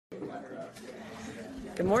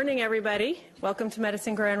Good morning, everybody. Welcome to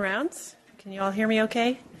Medicine Grand Rounds. Can you all hear me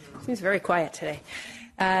okay? Seems very quiet today.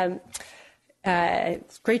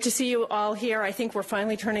 It's great to see you all here. I think we're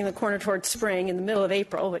finally turning the corner towards spring in the middle of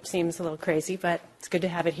April, which seems a little crazy, but it's good to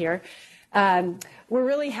have it here. We're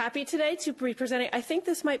really happy today to be presenting. I think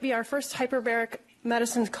this might be our first hyperbaric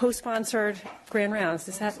medicine co-sponsored Grand Rounds.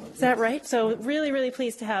 Is that right? So really, really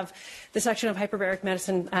pleased to have the section of hyperbaric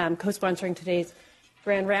medicine co-sponsoring today's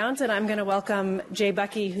Grand Rounds. And I'm going to welcome Jay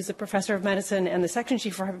Bucky, who's a professor of medicine and the section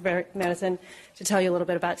chief for hyperbaric medicine, to tell you a little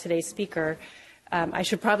bit about today's speaker. I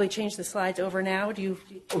should probably change the slides over now. Do you?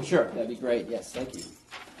 Oh, sure. That'd be great. Yes, thank you.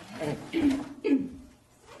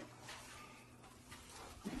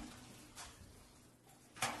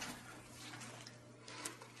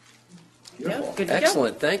 Good to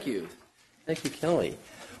Excellent. Go. Thank you. Thank you, Kelly.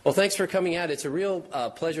 Well, thanks for coming out. It's a real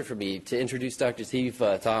pleasure for me to introduce Dr.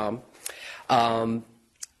 Thom.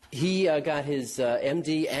 He got his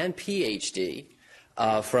MD and Ph.D.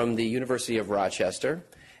 From the University of Rochester.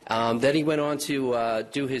 Then he went on to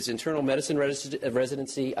do his internal medicine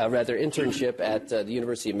internship at the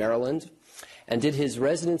University of Maryland, and did his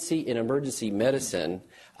residency in emergency medicine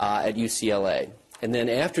at UCLA. And then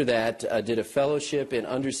after that, did a fellowship in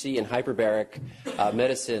undersea and hyperbaric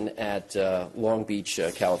medicine at Long Beach,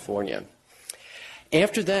 California.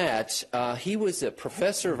 After that, he was a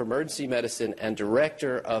professor of emergency medicine and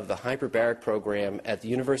director of the hyperbaric program at the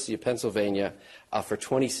University of Pennsylvania for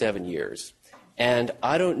 27 years. And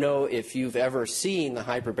I don't know if you've ever seen the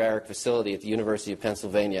hyperbaric facility at the University of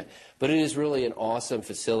Pennsylvania, but it is really an awesome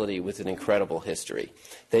facility with an incredible history.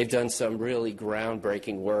 They've done some really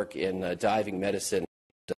groundbreaking work in diving medicine,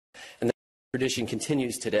 and that tradition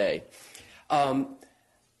continues today.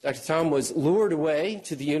 Dr. Thom was lured away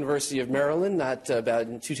to the University of Maryland, about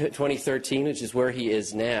in 2013, which is where he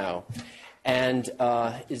is now, and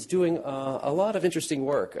is doing a lot of interesting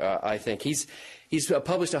work, I think. He's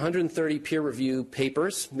published 130 peer-reviewed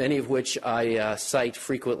papers, many of which I cite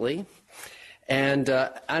frequently. And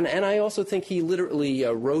I also think he literally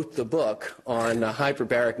wrote the book on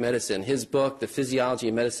hyperbaric medicine. His book, The Physiology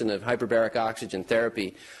and Medicine of Hyperbaric Oxygen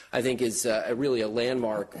Therapy, I think is really a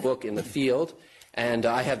landmark book in the field. And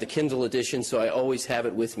I have the Kindle edition, so I always have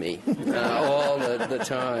it with me all the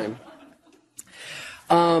time.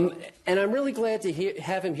 And I'm really glad to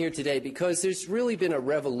have him here today because there's really been a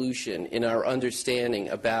revolution in our understanding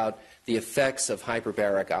about the effects of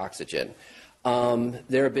hyperbaric oxygen.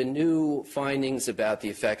 There have been new findings about the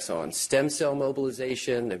effects on stem cell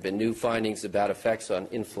mobilization. There have been new findings about effects on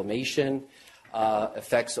inflammation,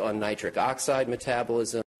 effects on nitric oxide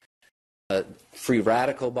metabolism. Free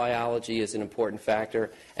radical biology is an important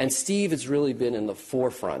factor. And Steve has really been in the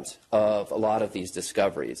forefront of a lot of these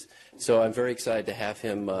discoveries. So I'm very excited to have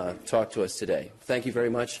him talk to us today. Thank you very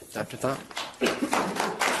much, Dr. Thom.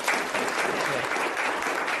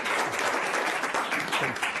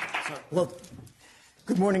 Well,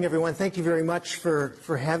 good morning, everyone. Thank you very much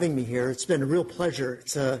for having me here. It's been a real pleasure.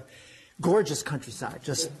 It's a gorgeous countryside,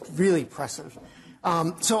 just really impressive.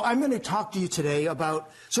 So I'm going to talk to you today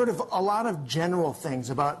about sort of a lot of general things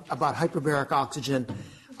about hyperbaric oxygen,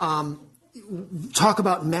 talk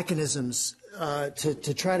about mechanisms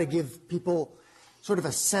to try to give people sort of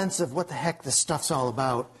a sense of what the heck this stuff's all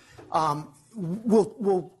about.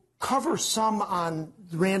 We'll cover some on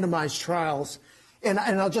randomized trials, and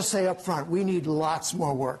I'll just say up front, we need lots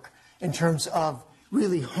more work in terms of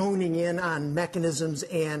really honing in on mechanisms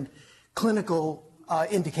and clinical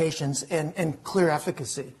indications and clear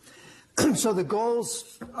efficacy. So the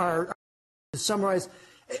goals are, to summarize,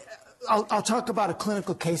 I'll talk about a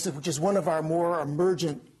clinical case, which is one of our more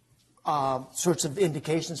emergent sorts of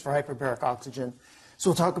indications for hyperbaric oxygen.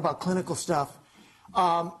 So we'll talk about clinical stuff.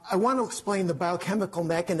 I want to explain the biochemical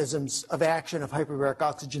mechanisms of action of hyperbaric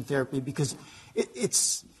oxygen therapy because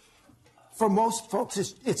it's for most folks,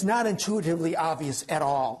 it's not intuitively obvious at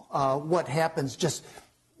all what happens. Just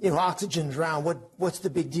oxygen's around. What's the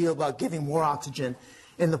big deal about giving more oxygen?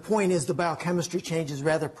 And the point is the biochemistry changes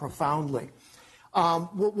rather profoundly.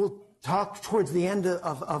 We'll talk towards the end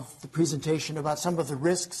of the presentation about some of the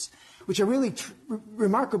risks, which are really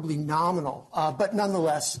remarkably nominal, but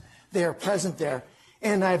nonetheless, they are present there.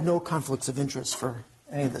 And I have no conflicts of interest for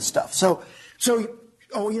any of this stuff. So you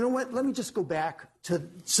know what? Let me just go back to,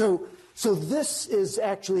 so this is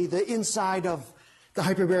actually the inside of the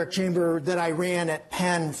hyperbaric chamber that I ran at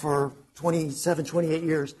Penn for 27, 28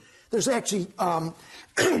 years. There's actually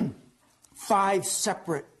 5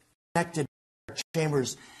 separate connected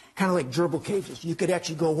chambers, kind of like gerbil cages. You could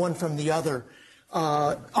actually go one from the other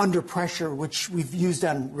under pressure, which we've used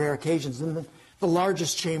on rare occasions. And the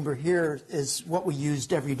largest chamber here is what we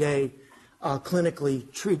used every day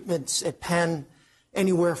clinically. Treatments at Penn,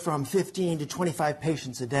 anywhere from 15 to 25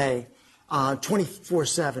 patients a day,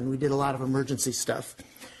 24/7. We did a lot of emergency stuff.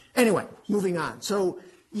 Anyway, moving on. So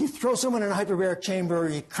you throw someone in a hyperbaric chamber,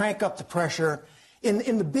 you crank up the pressure.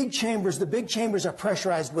 In the big chambers are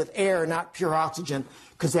pressurized with air, not pure oxygen,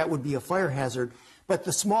 because that would be a fire hazard. But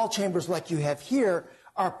the small chambers like you have here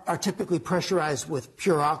are typically pressurized with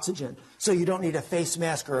pure oxygen. So you don't need a face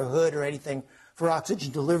mask or a hood or anything for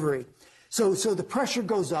oxygen delivery. So the pressure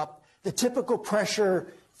goes up. The typical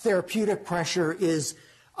pressure, therapeutic pressure, is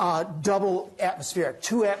double atmospheric,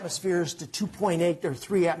 2 atmospheres to 2.8 or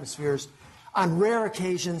 3 atmospheres. On rare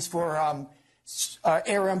occasions for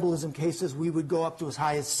air embolism cases, we would go up to as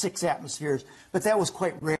high as 6 atmospheres, but that was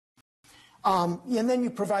quite rare. And then you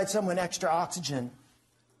provide someone extra oxygen.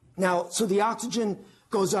 Now, so the oxygen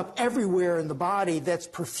goes up everywhere in the body that's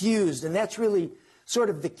perfused, and that's really sort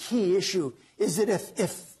of the key issue, is that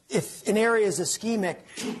if an area is ischemic,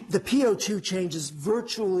 the PO2 changes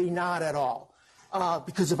virtually not at all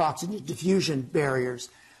because of oxygen diffusion barriers.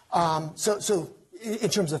 So in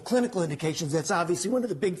terms of clinical indications, that's obviously one of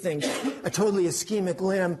the big things. A totally ischemic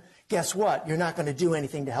limb, guess what? You're not going to do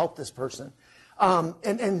anything to help this person. So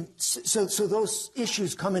those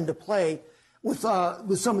issues come into play with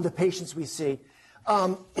some of the patients we see.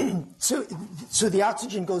 So the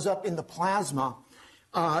oxygen goes up in the plasma,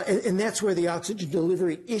 and that's where the oxygen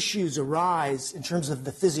delivery issues arise in terms of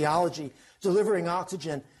the physiology, delivering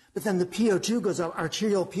oxygen. But then the PO2 goes up.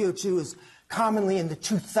 Arterial PO2 is commonly in the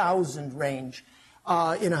 2,000 range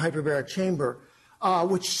in a hyperbaric chamber,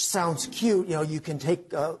 which sounds cute. You know, you can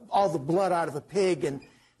take all the blood out of a pig, and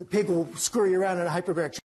the pig will scurry around in a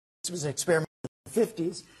hyperbaric chamber. This was an experiment in the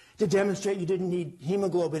 50s to demonstrate you didn't need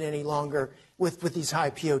hemoglobin any longer with these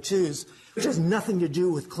high PO2s, which has nothing to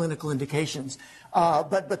do with clinical indications.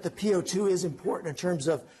 But the PO2 is important in terms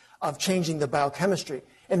of changing the biochemistry.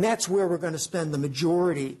 And that's where we're going to spend the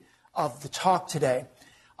majority of the talk today.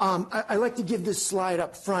 I like to give this slide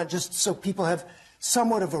up front just so people have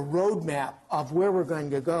somewhat of a roadmap of where we're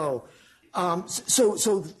going to go.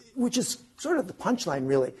 Which is sort of the punchline,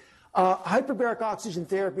 really. Hyperbaric oxygen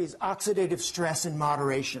therapy is oxidative stress in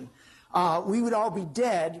moderation. We would all be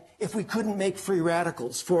dead if we couldn't make free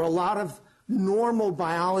radicals for a lot of normal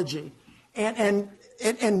biology. And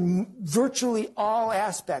virtually all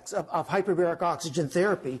aspects of hyperbaric oxygen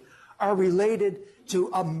therapy are related to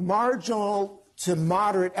a marginal to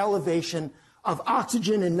moderate elevation of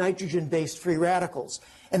oxygen and nitrogen-based free radicals.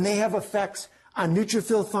 And they have effects on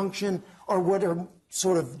neutrophil function, or what are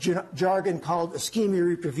sort of jargon called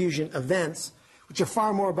ischemia reperfusion events, which are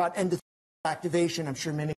far more about endothelial activation. I'm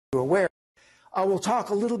sure many of you are aware. We'll talk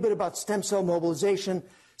a little bit about stem cell mobilization,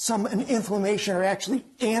 some inflammation or actually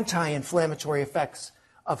anti-inflammatory effects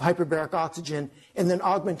of hyperbaric oxygen, and then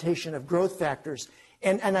augmentation of growth factors.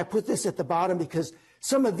 And I put this at the bottom because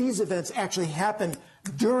some of these events actually happen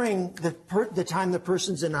during the time the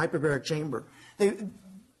person's in a hyperbaric chamber. They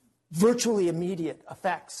virtually immediate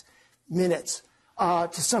effects, minutes, to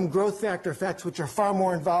some growth factor effects, which are far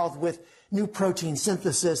more involved with new protein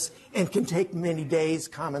synthesis and can take many days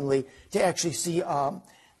commonly to actually see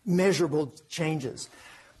measurable changes.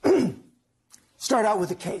 Start out with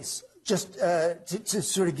a case, just to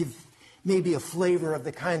sort of give maybe a flavor of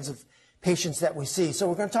the kinds of patients that we see. So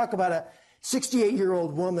we're going to talk about a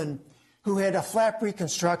 68-year-old woman who had a flap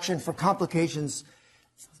reconstruction for complications,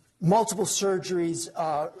 multiple surgeries,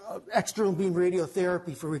 external beam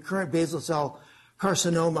radiotherapy for recurrent basal cell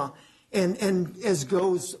carcinoma. And as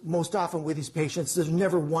goes most often with these patients, there's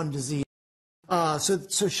never one disease.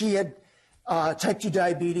 So she had type 2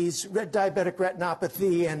 diabetes, diabetic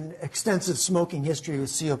retinopathy, and extensive smoking history with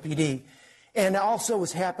COPD. And also,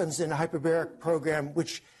 as happens in a hyperbaric program,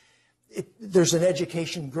 which there's an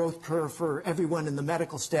education growth curve for everyone in the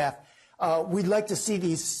medical staff, we'd like to see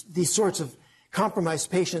these sorts of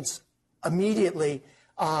compromised patients immediately,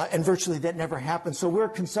 and virtually that never happens. So we're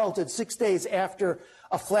consulted 6 days after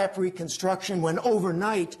a flap reconstruction, when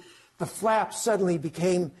overnight the flap suddenly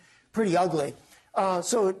became pretty ugly.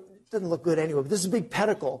 So it didn't look good anyway. But this is a big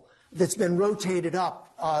pedicle that's been rotated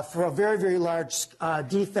up for a very, very large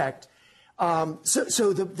defect.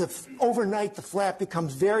 So overnight the flap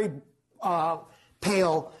becomes very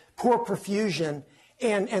pale, poor perfusion,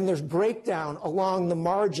 and there's breakdown along the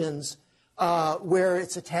margins where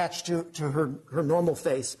it's attached to her normal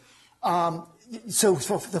face. So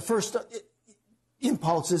the first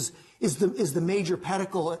impulse is the major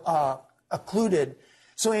pedicle occluded.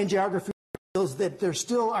 So angiography reveals that there's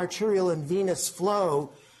still arterial and venous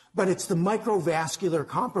flow, but it's the microvascular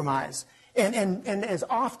compromise. And as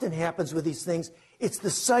often happens with these things, It's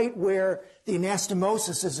the site where the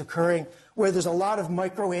anastomosis is occurring, where there's a lot of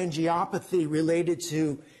microangiopathy related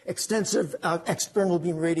to extensive external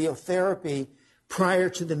beam radiotherapy prior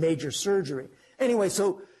to the major surgery. Anyway,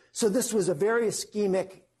 so this was a very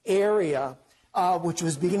ischemic area which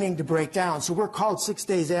was beginning to break down. So we're called 6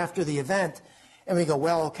 days after the event, and we go,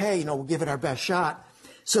 well, okay, we'll give it our best shot.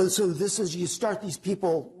 So this is, you start these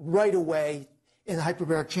people right away in the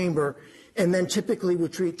hyperbaric chamber, and then typically we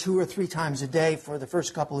treat 2 or 3 times a day for the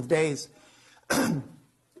first couple of days.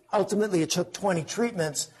 Ultimately, it took 20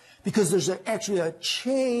 treatments because there's actually a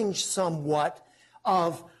change somewhat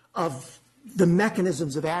of the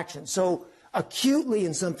mechanisms of action. So acutely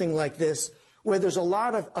in something like this, where there's a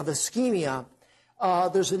lot of ischemia,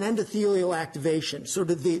 there's an endothelial activation, sort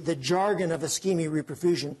of the jargon of ischemia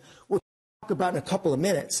reperfusion, which we'll talk about in a couple of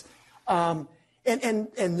minutes. And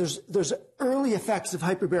there's early effects of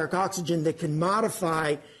hyperbaric oxygen that can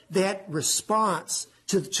modify that response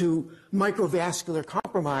to microvascular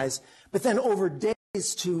compromise. But then over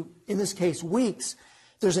days to, in this case, weeks,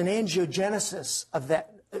 there's an angiogenesis of that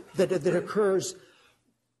occurs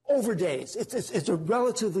over days. It's a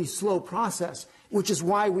relatively slow process, which is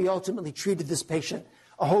why we ultimately treated this patient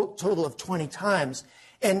a whole total of 20 times.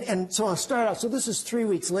 And so I'll start out. So this is 3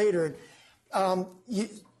 weeks later. I'm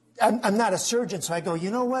not a surgeon, so I go,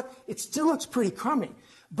 you know what? It still looks pretty crummy,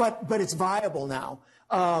 but it's viable now.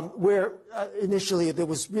 Where initially there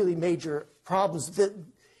was really major problems.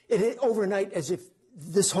 It overnight, as if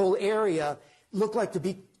this whole area looked like to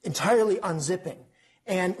be entirely unzipping,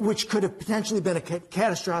 and which could have potentially been a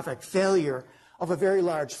catastrophic failure of a very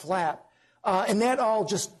large flap. And that all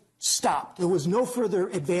just stopped. There was no further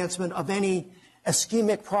advancement of any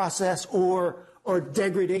ischemic process or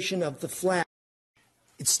degradation of the flap.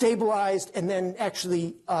 It stabilized and then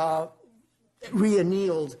actually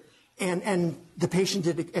re-annealed, and the patient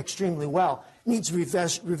did extremely well. Needs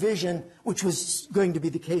revision, which was going to be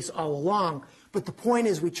the case all along. But the point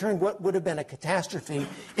is, we turned what would have been a catastrophe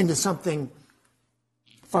into something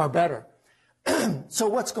far better. So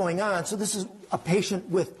what's going on? So this is a patient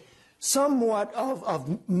with somewhat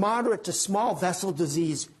of moderate to small vessel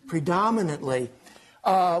disease predominantly,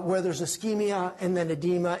 where there's ischemia and then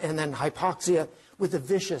edema and then hypoxia with a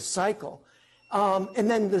vicious cycle. And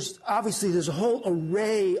then there's a whole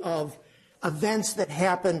array of events that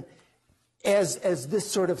happen as this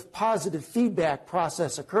sort of positive feedback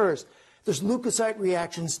process occurs. There's leukocyte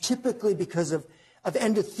reactions, typically because of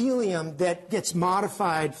endothelium that gets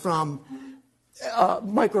modified from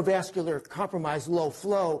microvascular compromise, low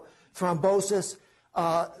flow, thrombosis,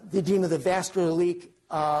 the edema, the vascular leak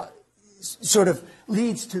sort of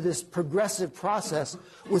leads to this progressive process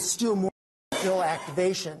with still more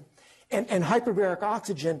activation. And hyperbaric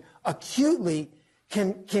oxygen acutely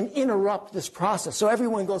can interrupt this process. So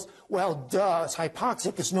everyone goes, well, duh, it's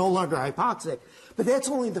hypoxic. It's no longer hypoxic. But that's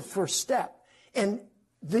only the first step. And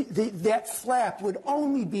that flap would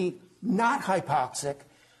only be not hypoxic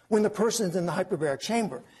when the person's in the hyperbaric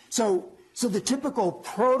chamber. So the typical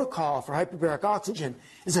protocol for hyperbaric oxygen,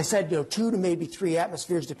 as I said, 2 to maybe 3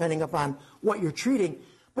 atmospheres, depending upon what you're treating.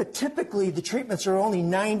 But typically, the treatments are only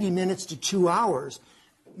 90 minutes to 2 hours.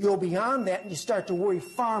 You go beyond that, and you start to worry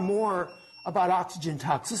far more about oxygen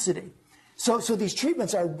toxicity. So these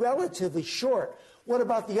treatments are relatively short. What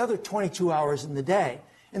about the other 22 hours in the day?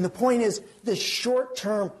 And the point is, this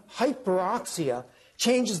short-term hyperoxia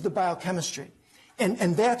changes the biochemistry.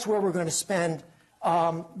 And that's where we're going to spend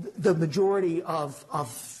the majority of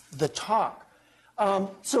the talk.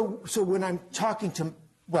 So when I'm talking to,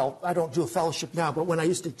 well, I don't do a fellowship now, but when I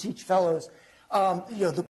used to teach fellows,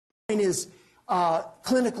 the point is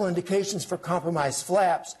clinical indications for compromised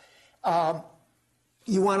flaps.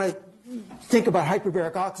 You want to think about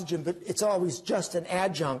hyperbaric oxygen, but it's always just an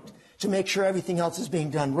adjunct to make sure everything else is being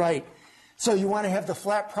done right. So you want to have the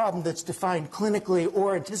flap problem that's defined clinically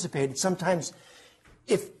or anticipated. Sometimes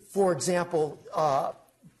if, for example,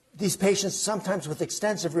 these patients, sometimes with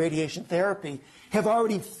extensive radiation therapy, have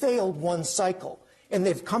already failed one cycle, and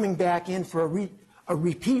they're coming back in for a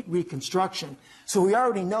repeat reconstruction. So we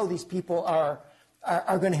already know these people are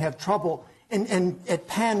going to have trouble. And at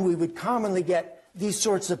Penn, we would commonly get these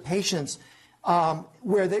sorts of patients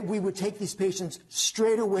where we would take these patients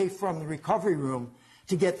straight away from the recovery room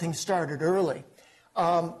to get things started early.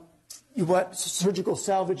 What surgical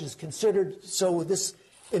salvage is considered. So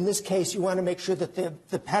in this case, you want to make sure that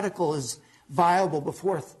the pedicle is viable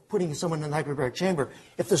before putting someone in the hyperbaric chamber.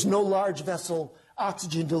 If there's no large vessel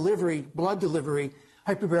oxygen delivery, blood delivery,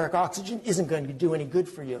 hyperbaric oxygen isn't going to do any good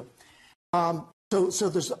for you. So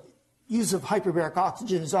there's use of hyperbaric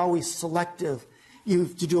oxygen is always selective. You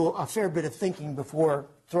have to do a fair bit of thinking before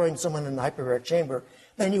throwing someone in the hyperbaric chamber,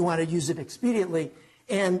 then you want to use it expediently.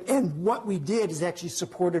 And what we did is actually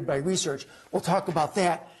supported by research. We'll talk about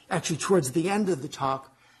that actually towards the end of the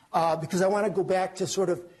talk, because I want to go back to sort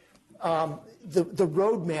of the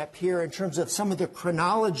roadmap here in terms of some of the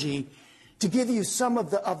chronology to give you some of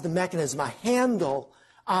the mechanism, a handle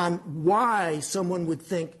on why someone would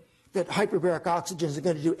think that hyperbaric oxygen is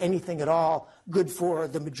going to do anything at all good for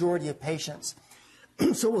the majority of patients.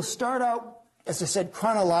 So we'll start out, as I said,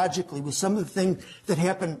 chronologically with some of the things that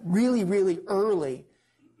happen really, really early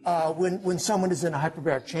when someone is in a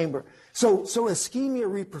hyperbaric chamber. So ischemia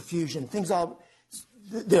reperfusion, things all,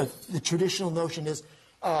 the traditional notion is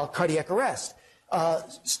cardiac arrest,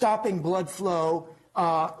 stopping blood flow,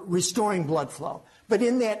 restoring blood flow. But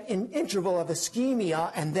in that interval of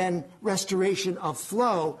ischemia and then restoration of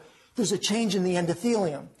flow, there's a change in the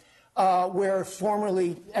endothelium, where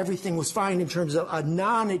formerly everything was fine in terms of a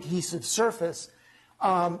non-adhesive surface,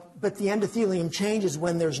 but the endothelium changes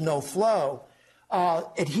when there's no flow.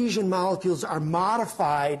 Adhesion molecules are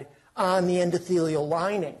modified on the endothelial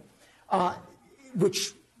lining,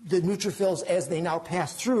 which the neutrophils, as they now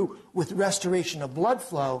pass through with restoration of blood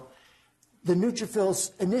flow, the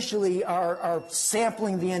neutrophils initially are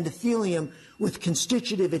sampling the endothelium with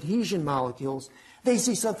constitutive adhesion molecules. They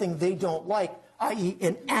see something they don't like, i.e.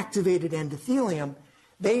 an activated endothelium.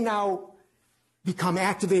 They now become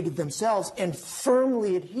activated themselves and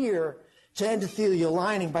firmly adhere to endothelial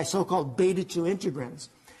lining by so-called beta-2 integrins.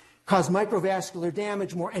 Cause microvascular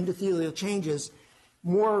damage, more endothelial changes,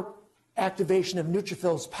 more activation of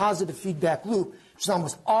neutrophils, positive feedback loop, which is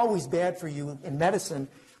almost always bad for you in medicine,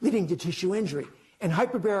 leading to tissue injury. And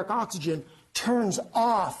hyperbaric oxygen turns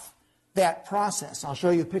off that process. I'll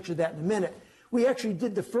show you a picture of that in a minute. We actually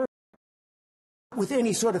did the first with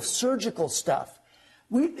any sort of surgical stuff.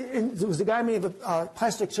 There was a guy named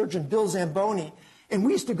plastic surgeon, Bill Zamboni, and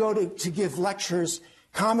we used to go to give lectures,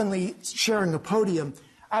 commonly sharing a podium.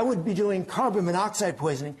 I would be doing carbon monoxide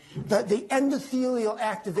poisoning. The endothelial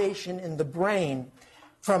activation in the brain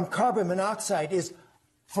from carbon monoxide is,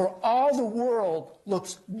 for all the world,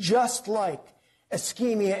 looks just like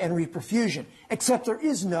ischemia and reperfusion, except there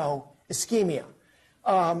is no ischemia.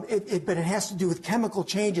 But it has to do with chemical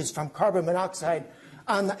changes from carbon monoxide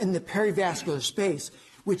in the perivascular space,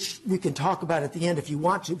 which we can talk about at the end if you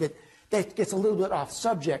want to, but that gets a little bit off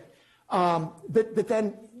subject. But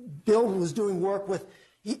then Bill was doing work with,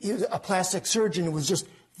 he was a plastic surgeon. It was just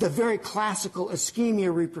the very classical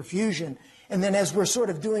ischemia reperfusion. And then as we're sort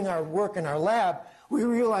of doing our work in our lab, we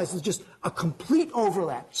realized there's just a complete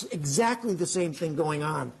overlap. It's exactly the same thing going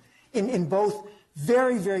on in both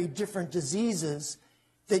very, very different diseases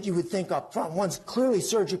that you would think up front. One's clearly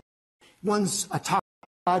surgical, one's a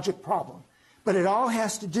toxicologic problem. But it all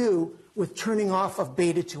has to do with turning off of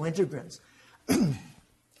beta-2 integrins. It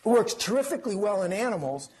works terrifically well in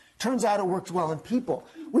animals. Turns out it works well in people.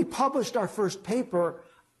 We published our first paper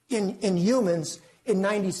in humans in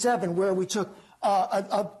 '97, where we took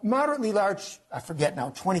a moderately large, I forget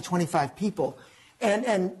now, 20, 25 people,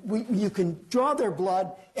 and you can draw their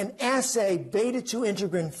blood and assay beta-2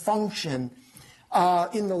 integrin function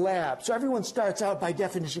in the lab. So everyone starts out by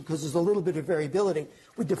definition, because there's a little bit of variability,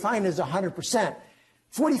 we define it as 100%.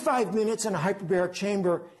 45 minutes in a hyperbaric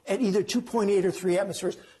chamber at either 2.8 or 3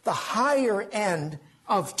 atmospheres, the higher end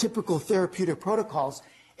of typical therapeutic protocols.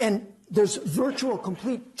 And there's virtual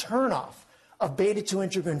complete turnoff of beta-2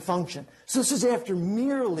 integrin function. So this is after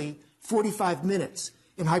merely 45 minutes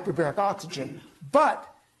in hyperbaric oxygen. But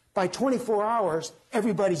by 24 hours,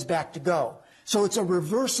 everybody's back to go. So it's a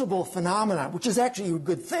reversible phenomenon, which is actually a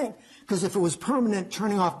good thing, because if it was permanent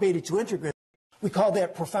turning off beta-2 integrin, we call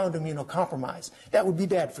that profound immunocompromise. That would be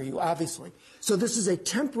bad for you, obviously. So this is a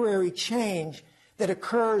temporary change that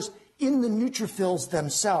occurs in the neutrophils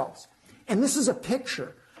themselves. And this is a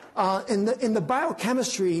picture. In the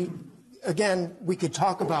biochemistry, again, we could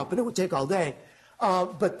talk about, but it would take all day.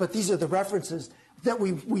 But these are the references that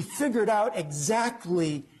we figured out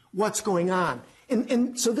exactly what's going on.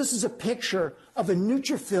 And so this is a picture of a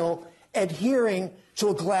neutrophil adhering to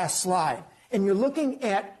a glass slide. And you're looking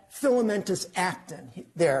at filamentous actin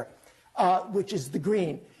there, which is the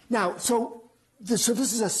green. Now, so this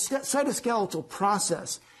is a cytoskeletal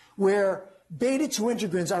process where beta-2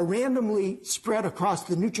 integrins are randomly spread across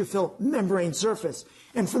the neutrophil membrane surface.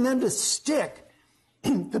 And for them to stick,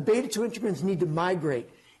 the beta-2 integrins need to migrate.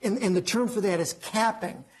 And the term for that is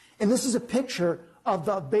capping. And this is a picture of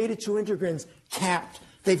the beta-2 integrins capped.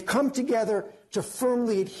 They've come together to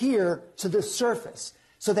firmly adhere to the surface.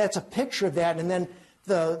 So that's a picture of that. And then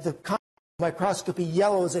the microscopy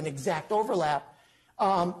yellow is an exact overlap.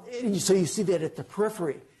 So you see that at the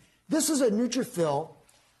periphery. This is a neutrophil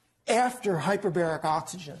after hyperbaric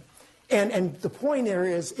oxygen. And the point there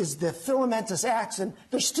is the filamentous actin,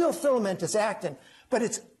 there's still filamentous actin, but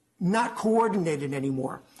it's not coordinated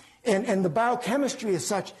anymore. And the biochemistry is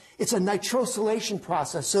such, it's a nitrosylation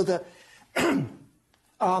process. So the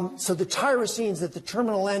tyrosines at the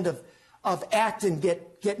terminal end of actin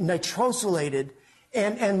get nitrosylated,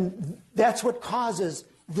 and that's what causes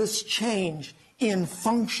this change in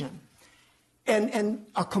function. And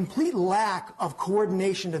a complete lack of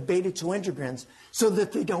coordination of beta-2 integrins so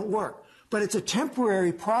that they don't work. But it's a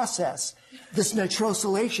temporary process. This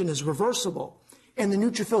nitrosylation is reversible, and the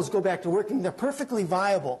neutrophils go back to working. They're perfectly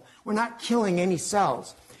viable. We're not killing any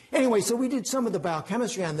cells. Anyway, so we did some of the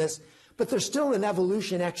biochemistry on this, but there's still an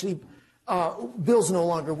evolution. Actually, Bill's no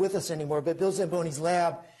longer with us anymore, but Bill Zamboni's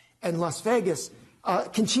lab in Las Vegas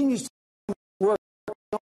continues to work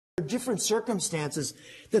under different circumstances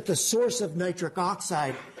that the source of nitric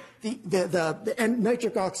oxide, the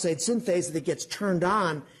nitric oxide synthase that gets turned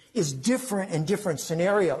on is different in different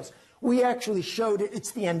scenarios. We actually showed it.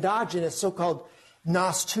 It's the endogenous so-called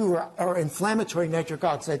NOS2 or inflammatory nitric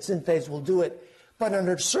oxide synthase will do it. But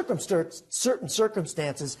under certain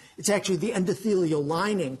circumstances, it's actually the endothelial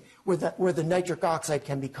lining where the nitric oxide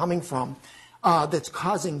can be coming from that's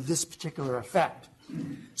causing this particular effect.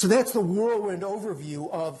 So that's the whirlwind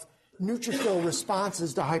overview of neutrophil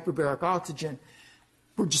responses to hyperbaric oxygen.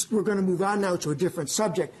 We're going to move on now to a different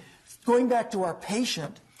subject. Going back to our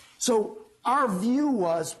patient. So our view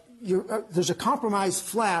was there's a compromised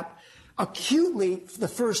flap. Acutely, the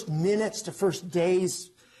first minutes to first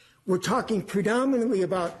days, we're talking predominantly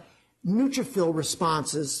about neutrophil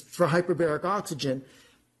responses for hyperbaric oxygen.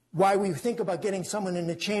 Why we think about getting someone in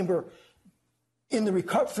the chamber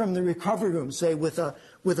from the recovery room, say, with a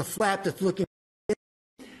flap that's looking.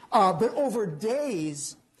 But over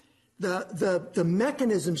days, the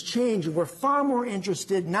mechanisms change, and we're far more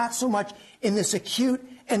interested not so much in this acute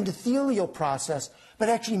endothelial process, but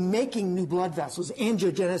actually making new blood vessels,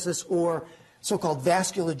 angiogenesis or so-called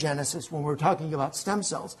vasculogenesis when we're talking about stem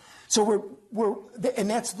cells. So and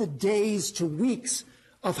that's the days to weeks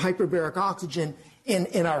of hyperbaric oxygen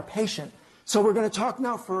in our patient. So we're going to talk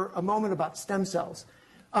now for a moment about stem cells.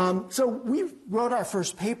 So we wrote our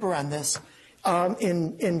first paper on this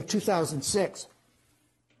in 2006.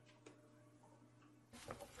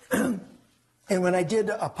 And when I did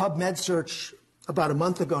a PubMed search about a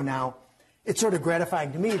month ago now, it's sort of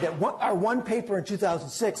gratifying to me that our one paper in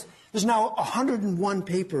 2006, there's now 101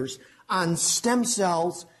 papers on stem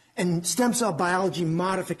cells and stem cell biology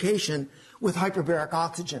modification with hyperbaric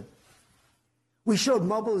oxygen. We showed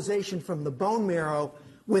mobilization from the bone marrow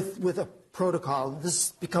with a protocol.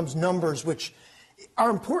 This becomes numbers which are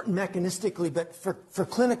important mechanistically, but for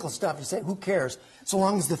clinical stuff, you say, who cares? So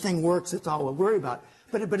long as the thing works, that's all we'll worry about.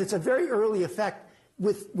 But it's a very early effect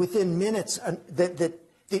within minutes that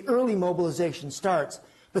the early mobilization starts.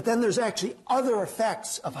 But then there's actually other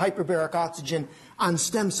effects of hyperbaric oxygen on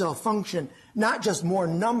stem cell function, not just more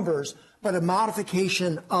numbers, but a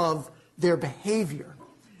modification of their behavior.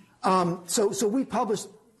 So we published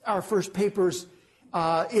our first papers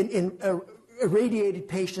in irradiated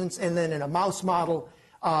patients and then in a mouse model.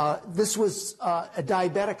 This was a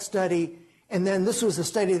diabetic study, and then this was a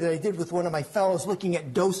study that I did with one of my fellows looking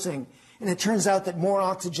at dosing. And it turns out that more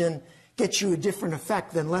oxygen gets you a different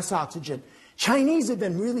effect than less oxygen. Chinese have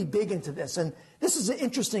been really big into this, and this is an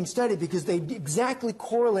interesting study because they exactly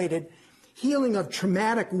correlated healing of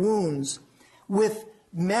traumatic wounds with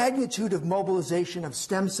magnitude of mobilization of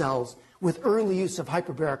stem cells with early use of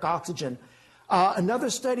hyperbaric oxygen. Another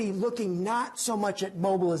study looking not so much at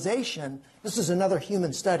mobilization, this is another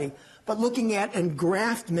human study, but looking at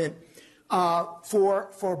engraftment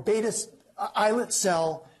for beta islet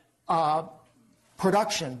cell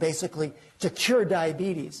production, basically, to cure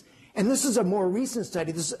diabetes. And this is a more recent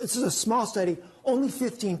study. This is a small study, only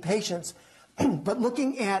 15 patients, but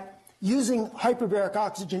looking at using hyperbaric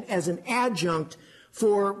oxygen as an adjunct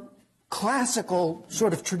for classical,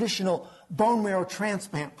 sort of traditional bone marrow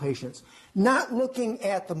transplant patients. Not looking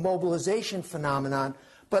at the mobilization phenomenon,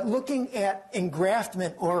 but looking at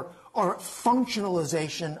engraftment or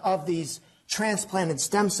functionalization of these transplanted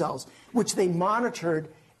stem cells, which they monitored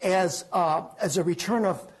as a return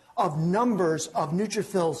of numbers of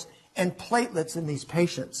neutrophils and platelets in these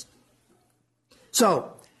patients.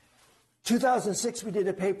 So, 2006 we did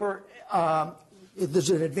a paper. There's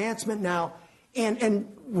an advancement now, and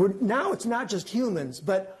now it's not just humans,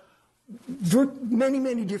 but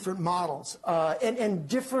many different models and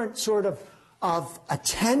different sort of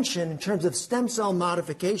attention in terms of stem cell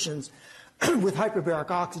modifications with hyperbaric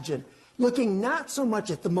oxygen, looking not so much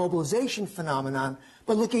at the mobilization phenomenon,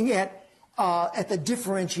 but looking at at the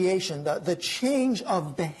differentiation, the change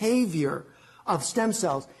of behavior of stem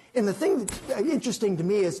cells. And the thing that's interesting to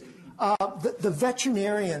me is the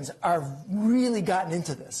veterinarians are really gotten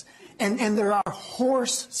into this. And there are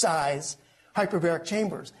horse-size hyperbaric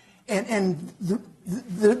chambers. And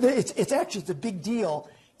it's actually a big deal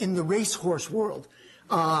in the racehorse world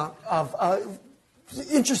of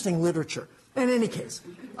interesting literature. In any case,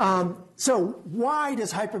 so why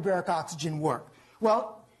does hyperbaric oxygen work?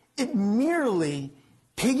 Well, it merely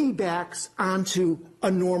piggybacks onto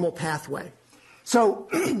a normal pathway. So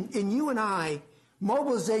in you and I,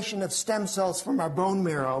 mobilization of stem cells from our bone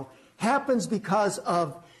marrow happens because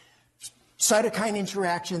of cytokine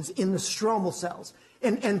interactions in the stromal cells.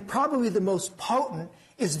 And probably the most potent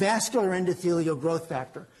is vascular endothelial growth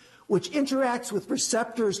factor, which interacts with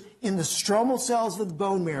receptors in the stromal cells of the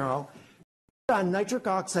bone marrow on nitric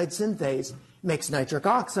oxide synthase, makes nitric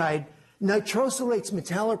oxide, nitrosylates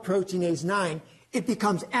metalloproteinase 9, it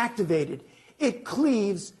becomes activated. It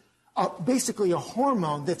cleaves basically a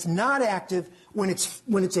hormone that's not active when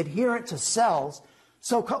it's adherent to cells.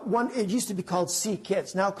 So it used to be called c-KIT,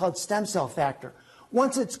 it's now called stem cell factor.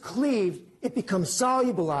 Once it's cleaved, it becomes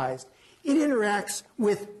solubilized. It interacts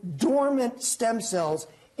with dormant stem cells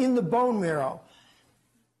in the bone marrow.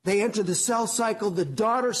 They enter the cell cycle, the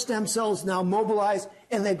daughter stem cells now mobilize,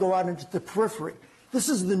 and they go out into the periphery. This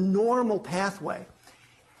is the normal pathway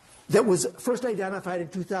that was first identified in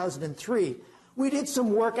 2003. We did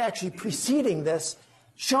some work actually preceding this,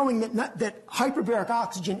 showing that hyperbaric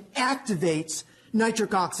oxygen activates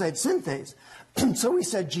nitric oxide synthase. So we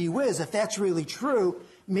said, gee whiz, if that's really true,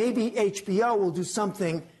 maybe HBO will do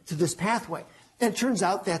something to this pathway. And it turns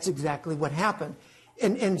out that's exactly what happened.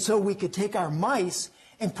 And so we could take our mice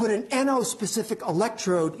and put an NO-specific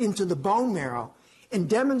electrode into the bone marrow and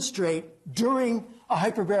demonstrate during a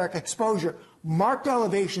hyperbaric exposure marked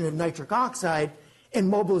elevation of nitric oxide and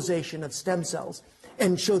mobilization of stem cells,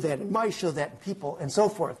 and show that in mice, show that in people, and so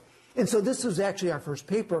forth. And so this was actually our first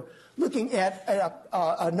paper looking at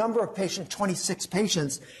a number of patients, 26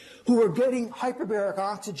 patients, who were getting hyperbaric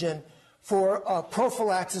oxygen for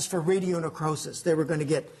prophylaxis for radionecrosis. They were going to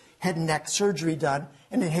get head and neck surgery done,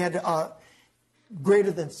 and it had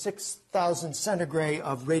greater than 6,000 centigrade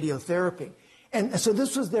of radiotherapy. And so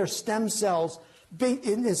this was their stem cells.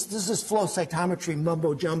 This is flow cytometry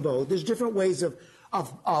mumbo jumbo. There's different ways of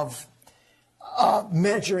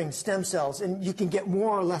measuring stem cells, and you can get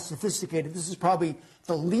more or less sophisticated. This is probably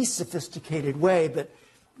the least sophisticated way, but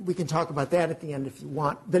we can talk about that at the end if you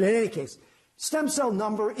want. But in any case, stem cell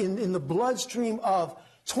number in the bloodstream of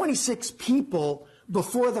 26 people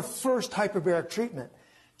before the first hyperbaric treatment.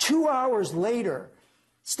 2 hours later,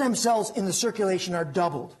 stem cells in the circulation are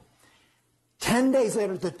doubled. 10 days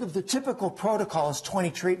later, the typical protocol is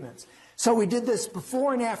 20 treatments. So we did this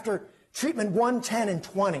before and after treatment 1, 10, and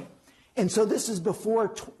 20. And so this is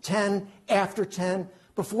before 10, after 10,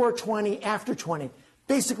 before 20, after 20.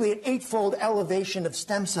 Basically an 8-fold elevation of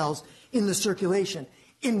stem cells in the circulation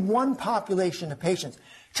in one population of patients.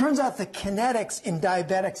 Turns out the kinetics in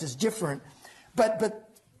diabetics is different, but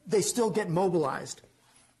they still get mobilized.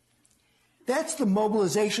 That's the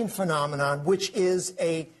mobilization phenomenon, which is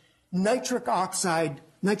a nitric oxide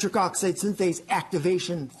synthase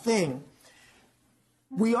activation thing.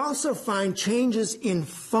 We also find changes in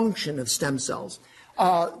function of stem cells.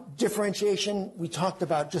 Differentiation we talked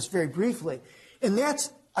about just very briefly. And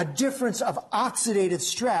that's a difference of oxidative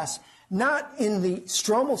stress, not in the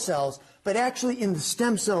stromal cells, but actually in the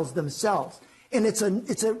stem cells themselves. And it's an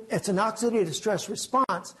oxidative stress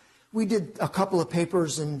response. We did a couple of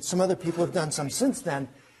papers, and some other people have done some since then,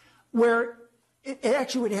 where it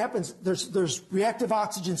actually what happens, there's reactive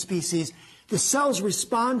oxygen species. The cells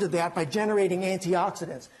respond to that by generating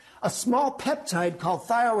antioxidants. A small peptide called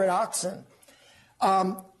thioredoxin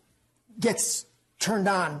gets turned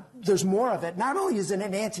on. There's more of it. Not only is it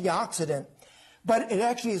an antioxidant, but it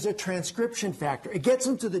actually is a transcription factor. It gets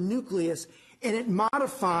into the nucleus, and it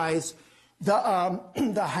modifies the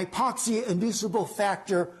hypoxia-inducible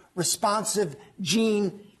factor responsive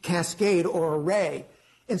gene cascade or array.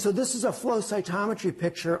 And so this is a flow cytometry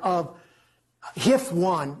picture of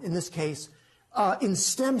HIF1, in this case, in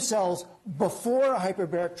stem cells before a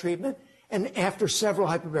hyperbaric treatment and after several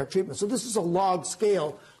hyperbaric treatments. So this is a log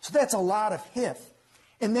scale. So that's a lot of HIF.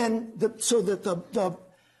 And then the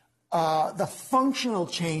functional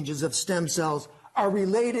changes of stem cells are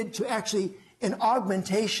related to actually an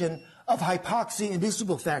augmentation of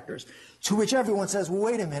hypoxia-inducible factors, to which everyone says, well,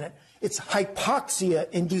 wait a minute, it's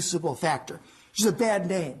hypoxia-inducible factor, which is a bad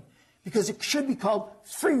name, because it should be called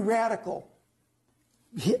free radical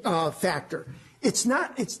factor. It's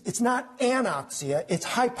not anoxia, it's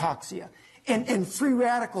hypoxia. And free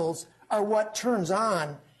radicals are what turns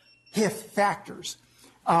on HIF factors.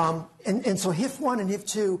 And so HIF1 and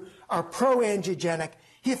HIF2 are pro-angiogenic.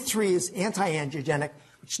 HIF3 is anti-angiogenic,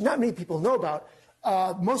 which not many people know about.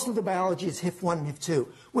 Most of the biology is HIF1 and HIF2,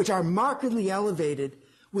 which are markedly elevated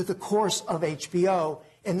with the course of HBO,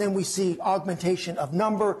 and then we see augmentation of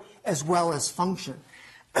number as well as function.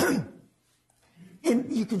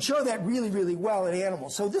 And you can show that really, really well in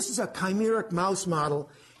animals. So this is a chimeric mouse model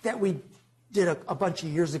that we did a bunch of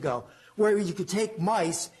years ago, where you could take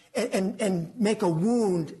mice and make a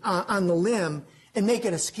wound on the limb and make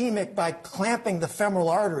it ischemic by clamping the femoral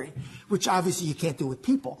artery, which obviously you can't do with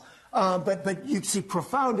people. But you see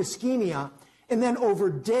profound ischemia, and then over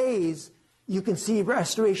days you can see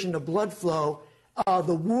restoration of blood flow.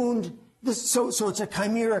 The wound, so it's a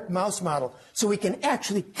chimeric mouse model, so we can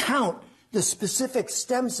actually count the specific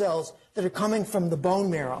stem cells that are coming from the bone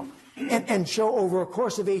marrow, and show over a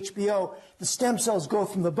course of HBO, the stem cells go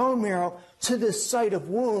from the bone marrow to this site of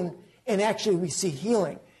wound, and actually we see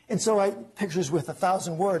healing. And so pictures with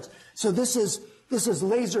 1,000 words. So this is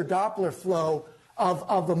laser Doppler flow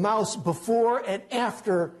of the mouse before and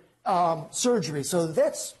after surgery. So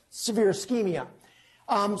that's severe ischemia.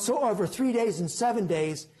 So over 3 days and 7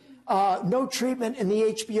 days, no treatment in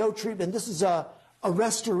the HBO treatment. This is a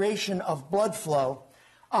restoration of blood flow.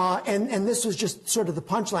 And this was just sort of the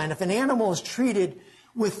punchline. If an animal is treated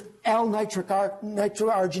with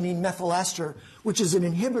L-nitroarginine methylester, which is an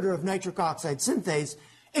inhibitor of nitric oxide synthase,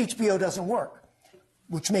 HBO doesn't work,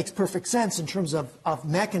 which makes perfect sense in terms of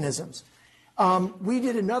mechanisms. We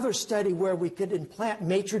did another study where we could implant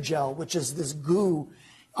Matrigel, which is this goo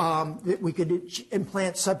that we could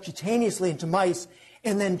implant subcutaneously into mice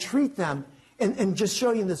and then treat them. And just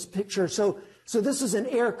show you this picture. So this is an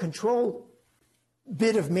air control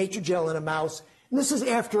bit of Matrigel in a mouse. And this is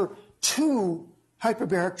after 2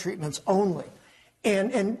 hyperbaric treatments only.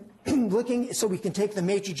 And looking, so we can take the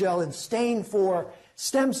Matrigel and stain for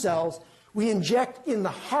stem cells. We inject in the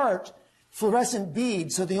heart fluorescent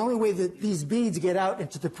beads. So the only way that these beads get out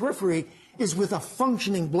into the periphery is with a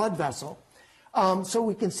functioning blood vessel. So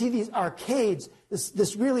we can see these arcades,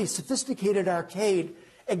 this really sophisticated arcade,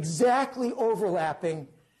 exactly overlapping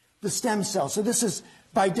the stem cell. So this is,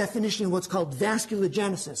 by definition, what's called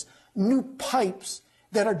vasculogenesis, new pipes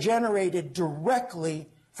that are generated directly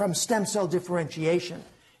from stem cell differentiation.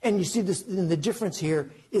 And you see this, and the difference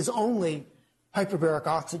here is only hyperbaric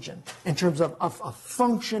oxygen in terms of a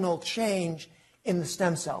functional change in the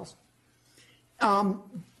stem cells.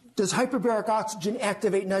 Does hyperbaric oxygen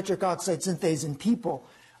activate nitric oxide synthase in people?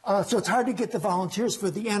 So it's hard to get the volunteers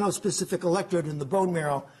for the anospecific electrode in the bone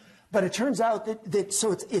marrow, but it turns out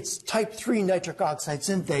that it's type 3 nitric oxide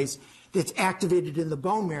synthase that's activated in the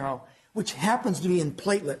bone marrow, which happens to be in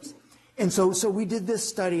platelets. And so we did this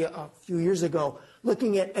study a few years ago,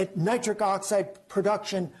 looking at nitric oxide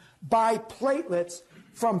production by platelets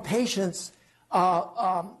from patients.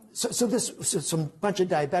 This is some bunch of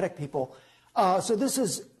diabetic people. So this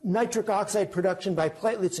is nitric oxide production by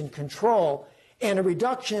platelets in control and a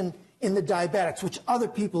reduction in the diabetics, which other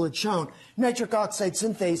people had shown. Nitric oxide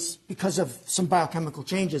synthase, because of some biochemical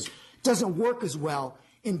changes, doesn't work as well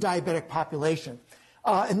in diabetic population.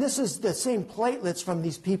 And this is the same platelets from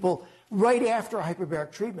these people right after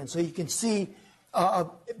hyperbaric treatment. So you can see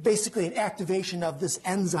basically an activation of this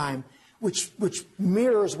enzyme, which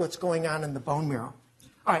mirrors what's going on in the bone marrow.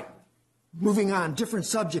 All right, moving on, different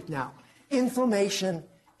subject now. Inflammation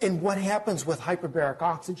and what happens with hyperbaric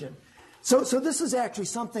oxygen. So this is actually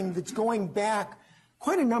something that's going back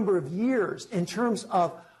quite a number of years in terms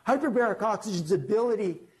of hyperbaric oxygen's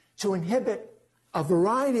ability to inhibit a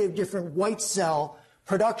variety of different white cell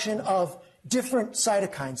production of different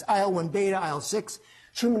cytokines, IL-1 beta, IL-6,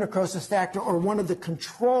 tumor necrosis factor, or one of the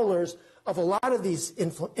controllers of a lot of these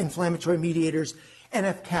inflammatory mediators,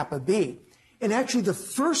 NF-kappa B. And actually the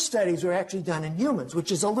first studies were actually done in humans,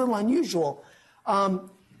 which is a little unusual.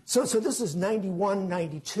 So this is 91,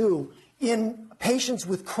 92, in patients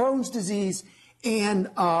with Crohn's disease and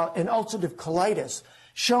ulcerative colitis,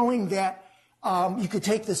 showing that you could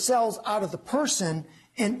take the cells out of the person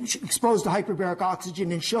and exposed to hyperbaric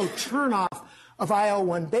oxygen and show turnoff of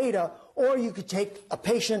IL-1 beta, or you could take a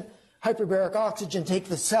patient, hyperbaric oxygen, take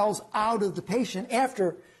the cells out of the patient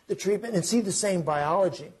after the treatment and see the same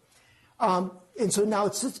biology. And so now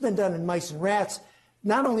it's been done in mice and rats,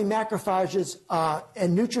 not only macrophages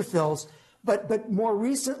and neutrophils, but more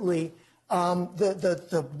recently,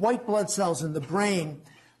 the white blood cells in the brain,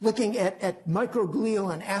 looking at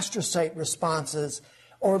microglial and astrocyte responses,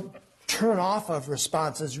 or turn off of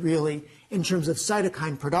responses, really, in terms of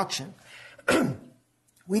cytokine production.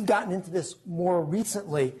 We've gotten into this more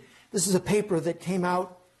recently This is a paper that came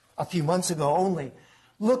out a few months ago only,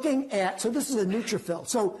 looking at, so this is a neutrophil.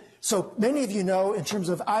 So many of you know in terms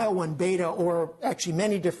of IL-1 beta, or actually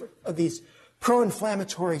many different of these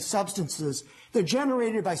pro-inflammatory substances, they're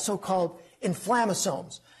generated by so-called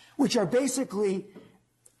inflammasomes, which are basically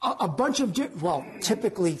a bunch of, well,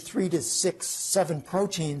 typically 3 to 6, 7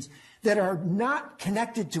 proteins that are not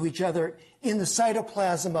connected to each other in the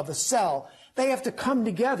cytoplasm of a cell. They have to come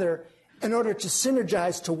together in order to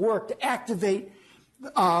synergize, to work, to activate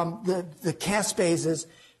the caspases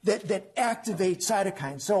that activate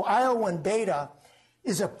cytokines. So IL-1 beta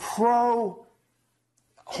is a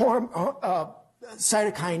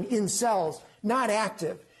cytokine in cells, not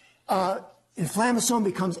active. Inflammasome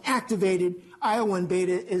becomes activated, IL-1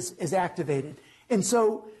 beta is activated. And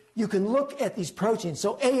so you can look at these proteins.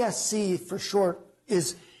 So ASC for short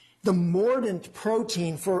is the mordant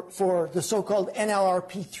protein for the so-called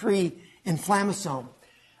NLRP3 inflammasome.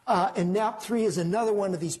 And NAP3 is another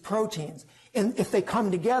one of these proteins. And if they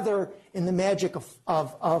come together in the magic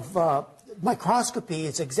of microscopy,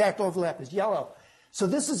 its exact overlap is yellow. So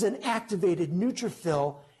this is an activated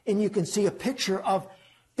neutrophil, and you can see a picture of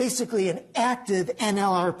basically an active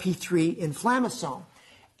NLRP3 inflammasome.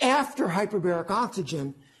 After hyperbaric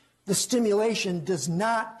oxygen, the stimulation does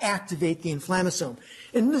not activate the inflammasome.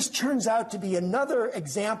 And this turns out to be another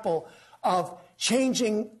example of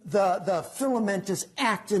changing the filamentous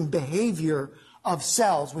actin behavior of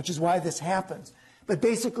cells, which is why this happens. But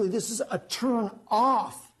basically, this is a turn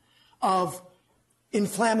off of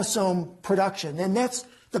inflammasome production. And that's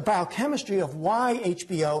the biochemistry of why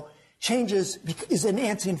HBO changes, is an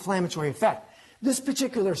anti-inflammatory effect. This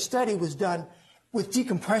particular study was done with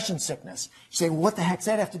decompression sickness. You say, well, what the heck does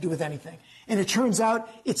that have to do with anything? And it turns out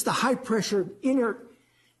it's the high pressure inert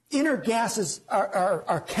gases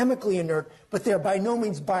are chemically inert, but they're by no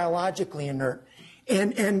means biologically inert.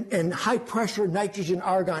 And high pressure nitrogen,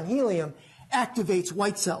 argon, helium activates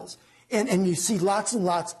white cells. And you see lots and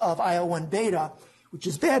lots of IL-1 beta, which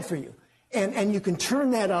is bad for you. And you can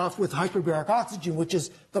turn that off with hyperbaric oxygen, which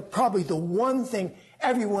is probably the one thing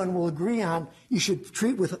everyone will agree on you should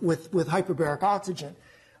treat with hyperbaric oxygen.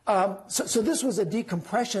 So this was a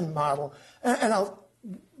decompression model.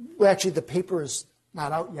 Actually, the paper is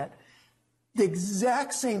not out yet. The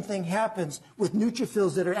exact same thing happens with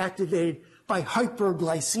neutrophils that are activated by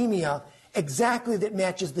hyperglycemia, exactly that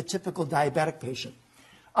matches the typical diabetic patient.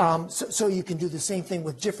 So you can do the same thing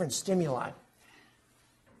with different stimuli.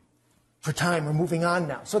 For time, we're moving on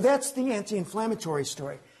now. So that's the anti-inflammatory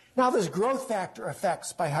story. Now there's growth factor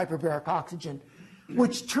effects by hyperbaric oxygen,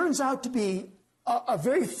 which turns out to be a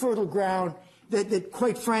very fertile ground that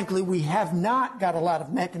quite frankly, we have not got a lot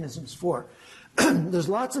of mechanisms for. There's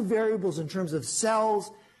lots of variables in terms of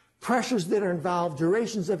cells, pressures that are involved,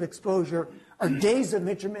 durations of exposure, or days of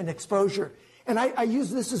intermittent exposure. And I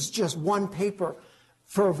use this as just one paper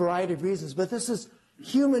for a variety of reasons, but this is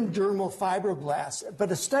human dermal fibroblasts,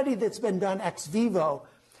 but a study that's been done ex vivo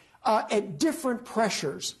at different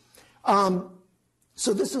pressures.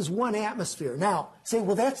 So this is 1 atmosphere. Now, say,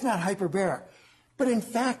 well, that's not hyperbaric. But in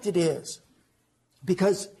fact, it is.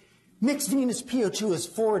 Because mixed venous PO2 is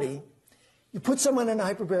 40. You put someone in a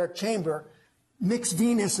hyperbaric chamber, mixed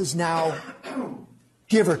venous is now,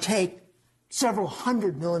 give or take, several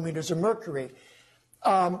hundred millimeters of mercury.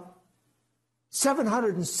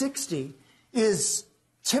 760 is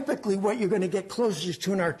typically what you're going to get closest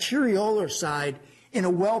to an arteriolar side in a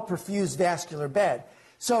well-perfused vascular bed.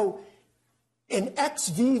 So an ex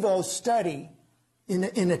vivo study in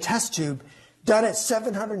a test tube done at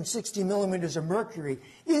 760 millimeters of mercury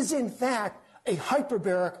is in fact a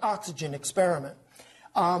hyperbaric oxygen experiment,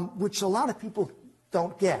 which a lot of people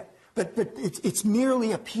don't get. But it's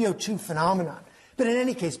merely a PO2 phenomenon. But in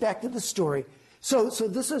any case, back to the story. So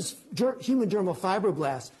this is human dermal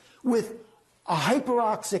fibroblasts with a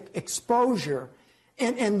hyperoxic exposure.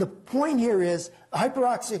 And the point here is,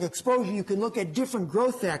 hyperoxic exposure, you can look at different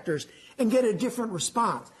growth factors and get a different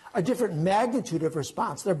response, a different magnitude of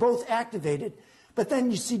response. They're both activated, but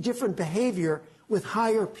then you see different behavior with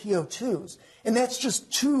higher PO2s. And that's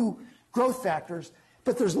just 2 growth factors,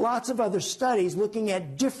 but there's lots of other studies looking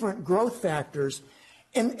at different growth factors,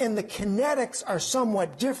 and the kinetics are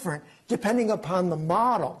somewhat different depending upon the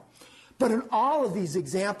model. But in all of these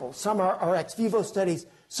examples, some are ex vivo studies,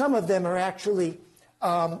 some of them are actually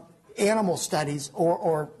animal studies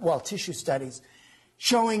or tissue studies,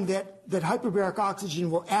 showing that hyperbaric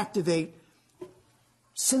oxygen will activate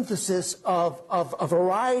synthesis of a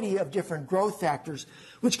variety of different growth factors,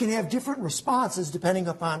 which can have different responses depending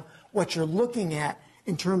upon what you're looking at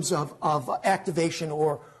in terms of activation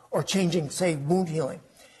or changing, say, wound healing.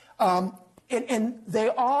 and they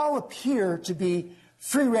all appear to be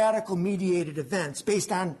free radical mediated events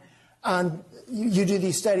based on you do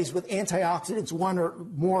these studies with antioxidants, one or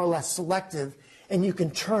more or less selective, and you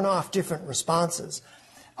can turn off different responses.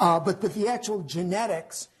 But the actual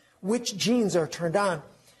genetics, which genes are turned on,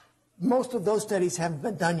 most of those studies haven't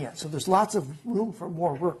been done yet. So there's lots of room for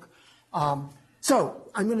more work. So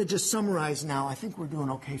I'm going to just summarize now. I think we're doing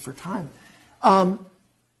okay for time.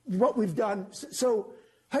 What we've done, so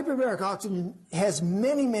hyperbaric oxygen has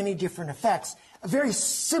many, many different effects. A very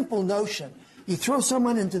simple notion. You throw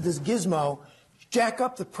someone into this gizmo, jack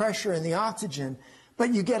up the pressure and the oxygen,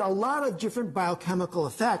 but you get a lot of different biochemical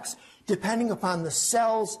effects depending upon the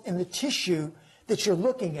cells and the tissue that you're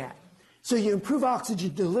looking at. So you improve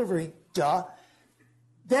oxygen delivery, duh.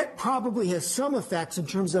 That probably has some effects in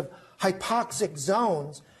terms of hypoxic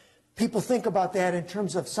zones. People think about that in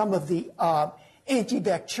terms of some of the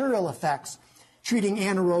antibacterial effects, treating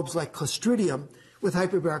anaerobes like Clostridium with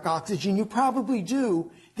hyperbaric oxygen. You probably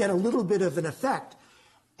do get a little bit of an effect.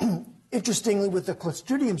 Interestingly, with the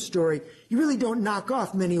Clostridium story, you really don't knock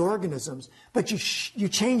off many organisms, but you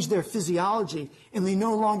change their physiology, and they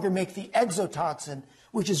no longer make the exotoxin,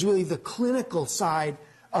 which is really the clinical side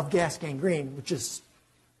of gas gangrene, which is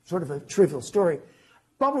sort of a trivial story.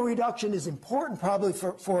 Bubble reduction is important probably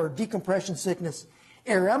for decompression sickness,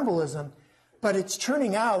 air embolism, but it's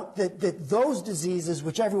turning out that those diseases,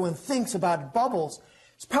 which everyone thinks about bubbles,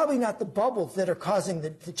 it's probably not the bubbles that are causing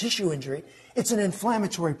the tissue injury. It's an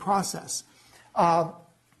inflammatory process,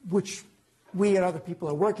 which we and other people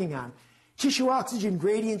are working on. Tissue oxygen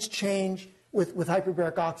gradients change with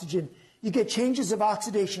hyperbaric oxygen. You get changes of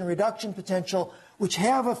oxidation and reduction potential, which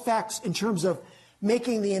have effects in terms of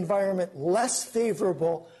making the environment less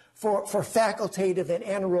favorable for facultative and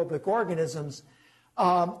anaerobic organisms,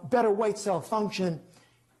 better white cell function.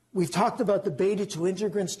 We've talked about the beta-2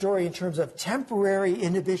 integrin story in terms of temporary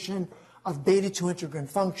inhibition of beta-2 integrin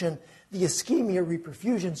function, the ischemia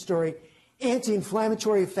reperfusion story,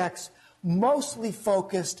 anti-inflammatory effects, mostly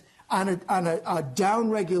focused on a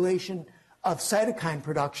downregulation of cytokine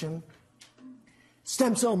production,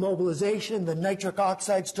 stem cell mobilization, the nitric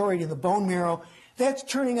oxide story in the bone marrow. That's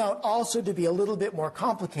turning out also to be a little bit more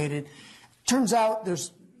complicated. Turns out,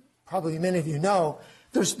 there's probably many of you know,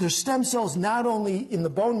 there's stem cells not only in the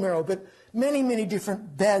bone marrow, but many, many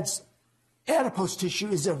different beds. Adipose tissue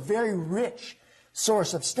is a very rich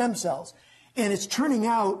source of stem cells. And it's turning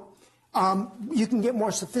out you can get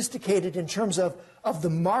more sophisticated in terms of the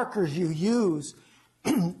markers you use.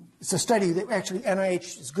 It's a study that actually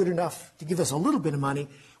NIH is good enough to give us a little bit of money.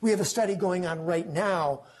 We have a study going on right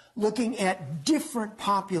now looking at different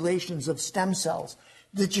populations of stem cells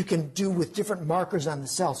that you can do with different markers on the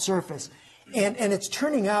cell surface. And it's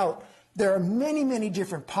turning out there are many, many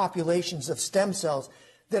different populations of stem cells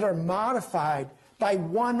that are modified by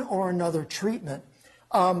one or another treatment.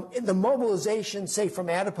 The mobilization, say, from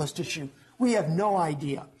adipose tissue, we have no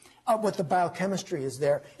idea what the biochemistry is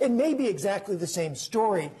there. It may be exactly the same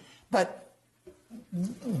story, but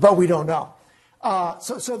we don't know.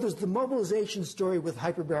 So there's the mobilization story with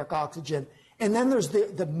hyperbaric oxygen, and then there's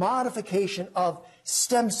the modification of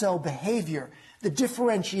stem cell behavior, the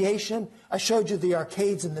differentiation. I showed you the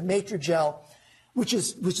arcades and the matrigel, which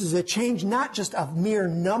is a change not just of mere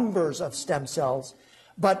numbers of stem cells,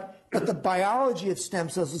 but the biology of stem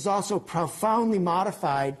cells is also profoundly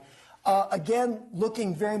modified, again,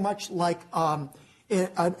 looking very much like an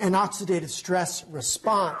oxidative stress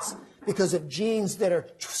response because of genes that are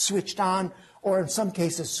switched on or in some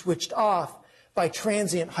cases switched off by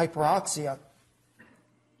transient hyperoxia.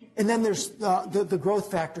 And then there's the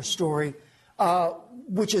growth factor story,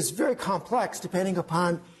 which is very complex depending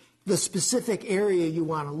upon the specific area you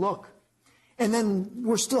want to look. And then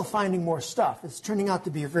we're still finding more stuff. It's turning out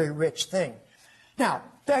to be a very rich thing. Now,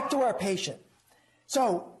 back to our patient.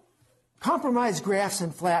 So, compromised grafts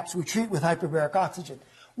and flaps we treat with hyperbaric oxygen.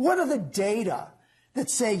 What are the data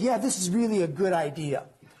that say, yeah, this is really a good idea?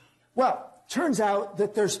 Well, turns out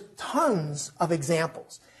that there's tons of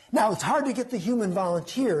examples. Now, it's hard to get the human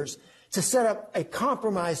volunteers to set up a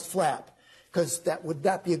compromised flap, because that would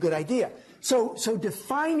not be a good idea. So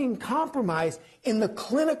defining compromise in the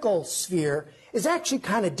clinical sphere is actually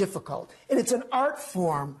kind of difficult. And it's an art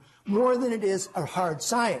form more than it is a hard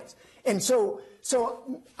science. And so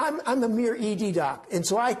I'm a mere ED doc. And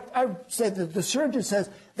so I said that the surgeon says,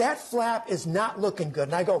 that flap is not looking good.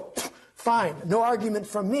 And I go, fine, no argument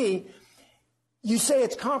from me. You say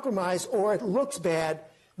it's compromised or it looks bad,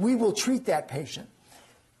 we will treat that patient.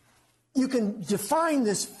 You can define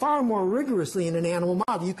this far more rigorously in an animal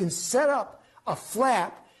model. You can set up a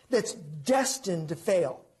flap that's destined to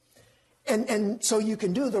fail. And so you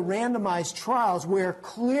can do the randomized trials where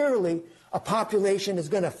clearly a population is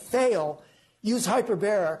going to fail, use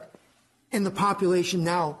hyperbaric, and the population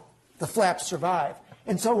now, the flaps survive.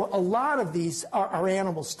 And so a lot of these are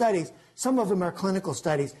animal studies. Some of them are clinical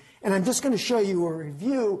studies. And I'm just going to show you a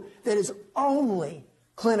review that is only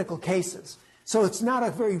clinical cases. So it's not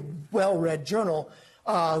a very well-read journal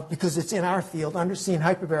because it's in our field, undersea and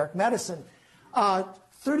hyperbaric medicine.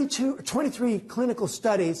 23 clinical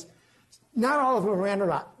studies. Not all of them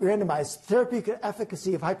are randomized. Therapeutic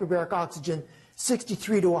efficacy of hyperbaric oxygen,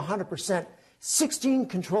 63 to 100%. 16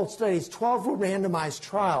 controlled studies, 12 were randomized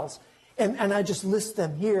trials. And I just list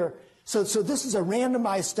them here. So this is a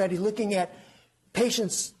randomized study looking at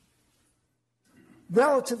patients,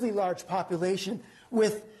 relatively large population,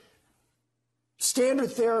 with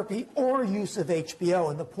standard therapy or use of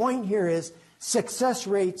HBO. And the point here is success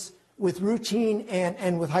rates with routine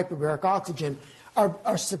and with hyperbaric oxygen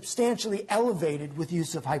are substantially elevated with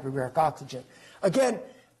use of hyperbaric oxygen. Again,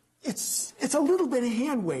 it's a little bit of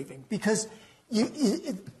hand-waving because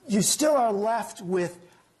you still are left with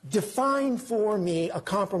define for me a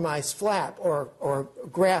compromised flap or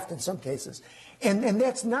graft in some cases. And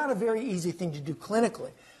that's not a very easy thing to do clinically.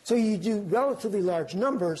 So you do relatively large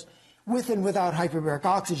numbers with and without hyperbaric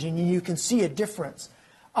oxygen, and you can see a difference.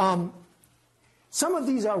 Some of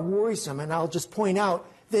these are worrisome, and I'll just point out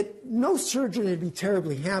that no surgeon would be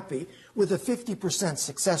terribly happy with a 50%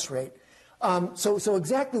 success rate. So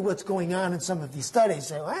exactly what's going on in some of these studies,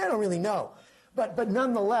 say, well, I don't really know. But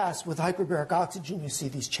nonetheless, with hyperbaric oxygen, you see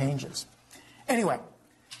these changes. Anyway,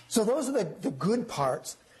 so those are the good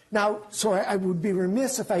parts. Now, so I would be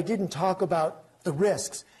remiss if I didn't talk about the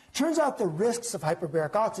risks. Turns out the risks of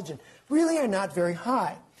hyperbaric oxygen really are not very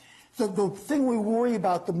high. The thing we worry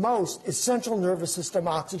about the most is central nervous system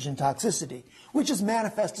oxygen toxicity, which is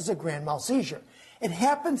manifest as a grand mal seizure. It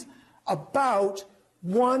happens about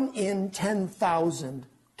 1 in 10,000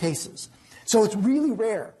 cases. So it's really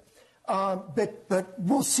rare. But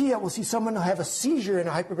we'll see it. We'll see someone have a seizure in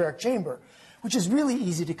a hyperbaric chamber, which is really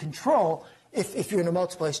easy to control. If you're in a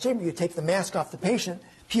multiplice chamber, you take the mask off the patient,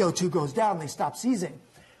 PO2 goes down, they stop seizing.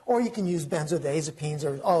 Or you can use benzodiazepines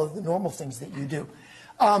or all of the normal things that you do.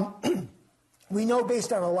 We know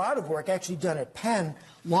based on a lot of work, actually done at Penn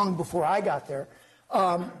long before I got there,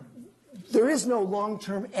 there is no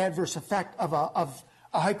long-term adverse effect of a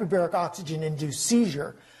hyperbaric oxygen-induced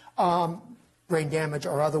seizure, brain damage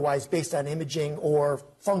or otherwise, based on imaging or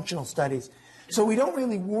functional studies. So we don't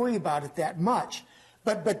really worry about it that much.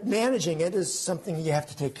 But managing it is something you have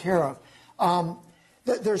to take care of.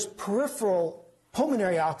 There's peripheral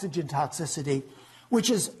pulmonary oxygen toxicity, which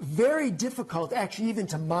is very difficult actually even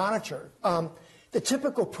to monitor. The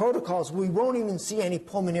typical protocols, we won't even see any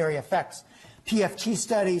pulmonary effects. PFT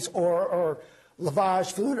studies or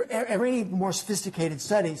lavage fluid or any more sophisticated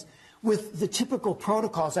studies with the typical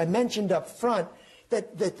protocols. I mentioned up front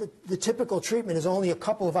that the typical treatment is only a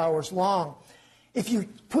couple of hours long. If you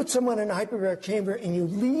put someone in a hyperbaric chamber and you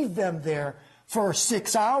leave them there for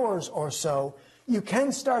 6 hours or so, you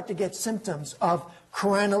can start to get symptoms of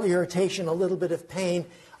carinal irritation, a little bit of pain,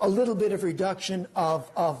 a little bit of reduction of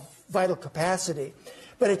vital capacity.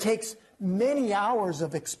 But it takes many hours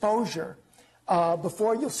of exposure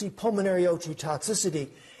before you'll see pulmonary O2 toxicity.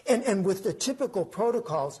 And with the typical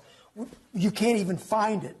protocols, you can't even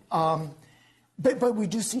find it. But we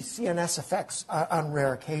do see CNS effects on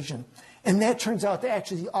rare occasion. And that turns out to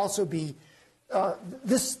actually also be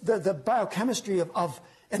the biochemistry of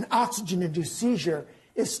an oxygen-induced seizure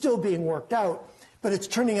is still being worked out, but it's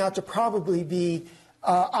turning out to probably be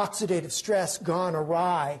oxidative stress gone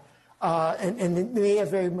awry, and it may have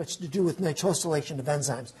very much to do with nitrosylation of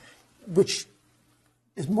enzymes, which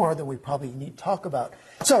is more than we probably need to talk about.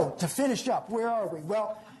 So to finish up, where are we?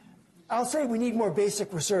 Well, I'll say we need more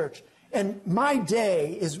basic research. And my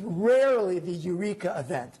day is rarely the eureka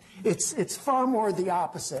event. It's far more the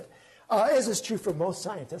opposite, as is true for most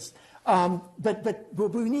scientists. But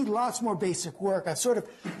we need lots more basic work.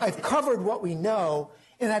 I've covered what we know,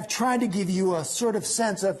 and I've tried to give you a sort of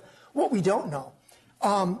sense of what we don't know.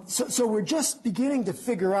 So we're just beginning to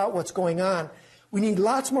figure out what's going on. We need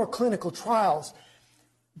lots more clinical trials,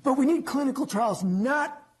 but we need clinical trials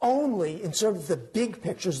not only in sort of the big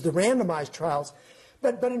pictures, the randomized trials,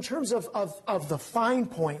 but in terms of the fine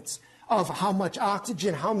points of how much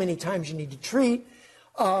oxygen, how many times you need to treat.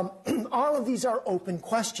 All of these are open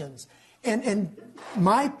questions. And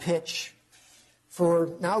my pitch for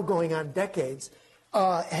now going on decades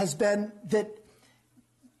has been that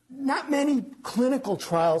not many clinical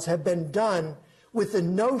trials have been done with the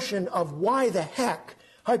notion of why the heck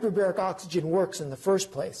hyperbaric oxygen works in the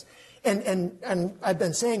first place. And I've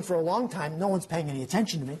been saying for a long time, no one's paying any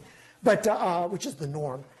attention to me, but which is the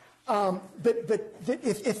norm. But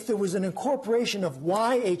if there was an incorporation of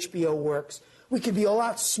why HBO works, we could be a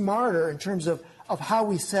lot smarter in terms of how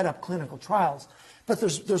we set up clinical trials. But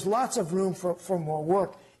there's lots of room for more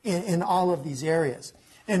work in all of these areas.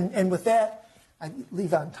 And with that, I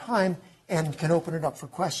leave on time and can open it up for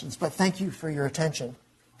questions. But thank you for your attention.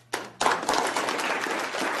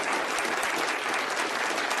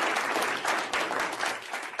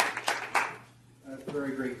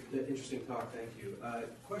 Very great, interesting talk. Thank you.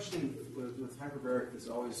 Question with hyperbaric that's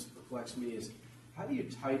always perplexed me is, how do you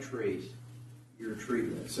titrate your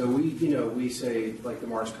treatment? So we say, like the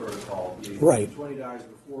Marks protocol, you right. give 20 dyes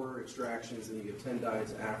before extractions, and you give 10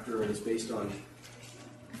 dyes after, and it's based on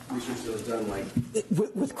research that was done like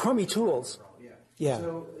with crummy tools. Yeah.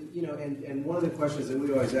 So and one of the questions that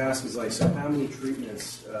we always ask is like, so how many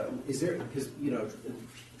treatments is there? Because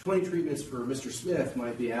 20 treatments for Mr. Smith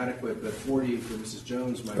might be adequate, but 40 for Mrs.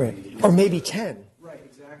 Jones might be, or maybe 10. Right,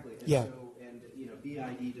 exactly. And yeah. So,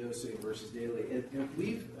 BID dosing versus daily.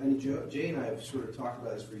 Jay and I have sort of talked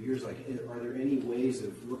about this for years. Like, are there any ways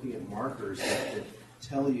of looking at markers that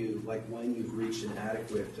tell you like when you've reached an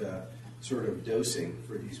adequate sort of dosing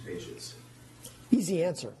for these patients? Easy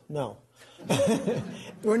answer, no.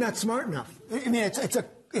 We're not smart enough. I mean,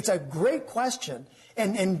 it's a great question,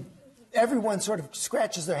 and everyone sort of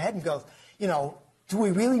scratches their head and goes, do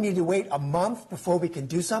we really need to wait a month before we can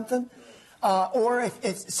do something? Or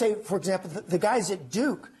if say, for example, the guys at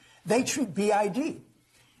Duke, they treat BID.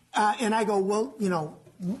 And I go, well,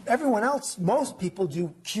 everyone else, most people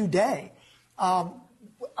do Q-day.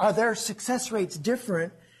 Are their success rates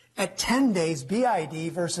different at 10 days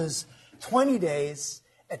BID versus 20 days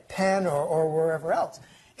at Penn or wherever else?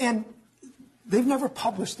 And they've never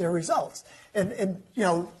published their results. And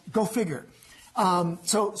go figure.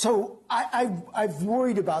 So I've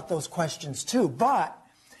worried about those questions too. But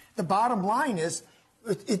the bottom line is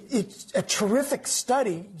it's a terrific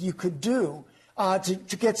study you could do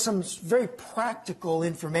to get some very practical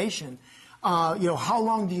information. How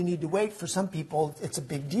long do you need to wait? For some people, it's a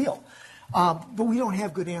big deal. But we don't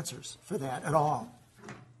have good answers for that at all.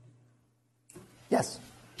 Yes?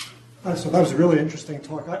 So that was a really interesting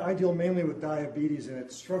talk. I deal mainly with diabetes, and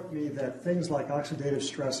it struck me that things like oxidative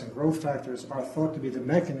stress and growth factors are thought to be the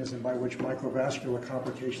mechanism by which microvascular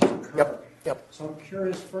complications occur. Yep. So I'm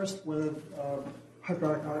curious, first, whether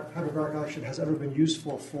hyperbaric oxygen has ever been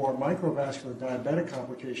useful for microvascular diabetic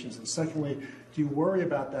complications, and secondly, do you worry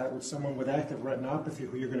about that with someone with active retinopathy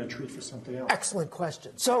who you're going to treat for something else? Excellent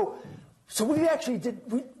question. So we actually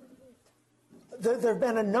there have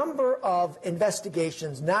been a number of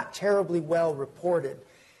investigations, not terribly well reported.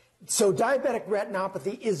 So diabetic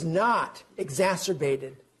retinopathy is not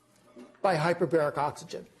exacerbated by hyperbaric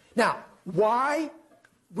oxygen. Now, why?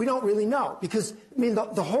 We don't really know, because,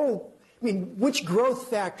 which growth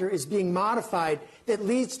factor is being modified that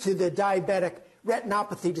leads to the diabetic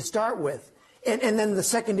retinopathy to start with, and then the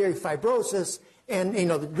secondary fibrosis and,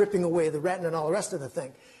 the ripping away of the retina and all the rest of the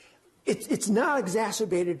thing. It's not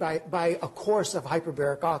exacerbated by a course of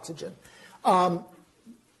hyperbaric oxygen.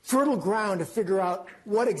 Fertile ground to figure out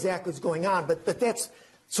what exactly is going on, but that's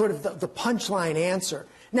sort of the punchline answer.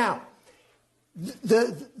 Now,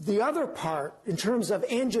 the other part, in terms of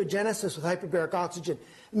angiogenesis with hyperbaric oxygen,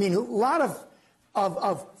 a lot of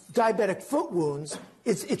diabetic foot wounds,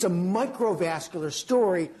 it's a microvascular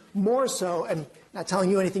story, more so, and not telling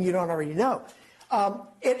you anything you don't already know.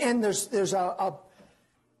 And there's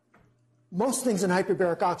most things in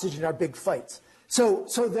hyperbaric oxygen are big fights. So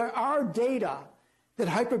there are data that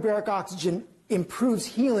hyperbaric oxygen improves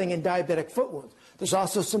healing in diabetic foot wounds. There's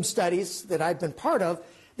also some studies that I've been part of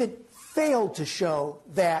that failed to show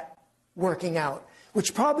that working out,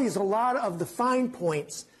 which probably is a lot of the fine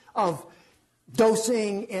points of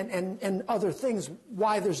dosing and other things,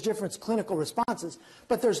 why there's different clinical responses.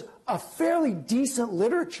 But there's a fairly decent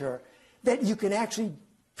literature that you can actually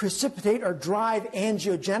precipitate or drive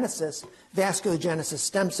angiogenesis, vasculogenesis,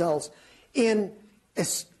 stem cells, in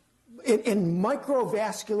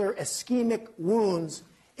microvascular ischemic wounds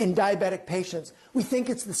in diabetic patients. We think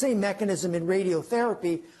it's the same mechanism in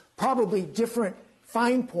radiotherapy, probably different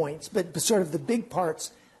fine points, but sort of the big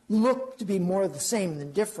parts look to be more the same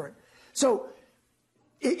than different. So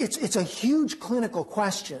it's a huge clinical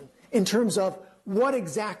question in terms of what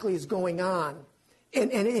exactly is going on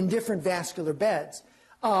in different vascular beds.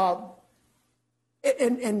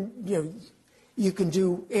 You can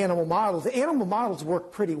do animal models. The animal models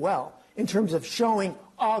work pretty well in terms of showing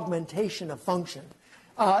augmentation of function.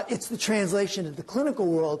 It's the translation to the clinical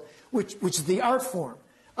world, which is the art form.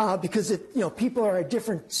 because people are at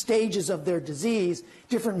different stages of their disease,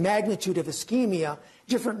 different magnitude of ischemia,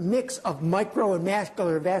 different mix of micro and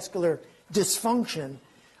vascular dysfunction.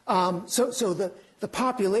 So the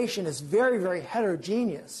population is very, very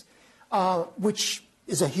heterogeneous, which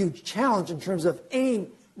is a huge challenge in terms of any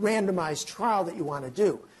randomized trial that you want to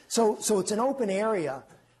do. So it's an open area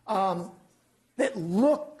that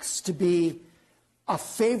looks to be a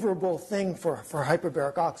favorable thing for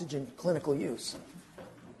hyperbaric oxygen clinical use.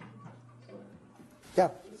 Yeah.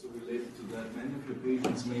 So related to that, many of your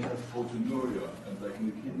patients may have proteinuria, and like in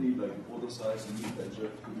the kidney, like the water size and meat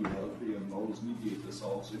digest to be healthy, and all those mediators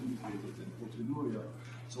are also indicated in proteinuria.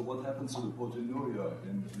 So what happens to the proteinuria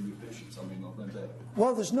in your patients? I mean, other than that.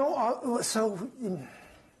 Well, there's no,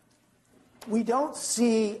 we don't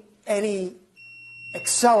see any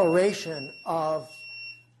acceleration of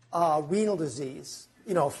renal disease,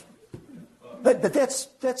 but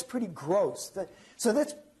that's pretty gross. So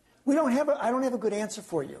that's, I don't have a good answer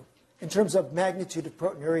for you in terms of magnitude of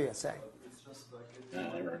proteinuria, say. It's just like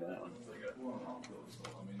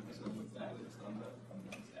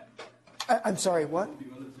I'm sorry, what? It would be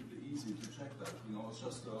relatively easy to check that. It's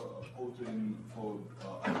just a protein for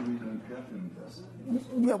iodine and creatinine test.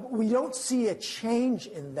 Yeah, we don't see a change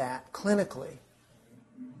in that clinically.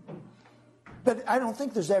 But I don't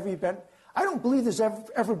think I don't believe there's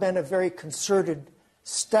ever been a very concerted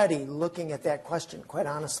study looking at that question, quite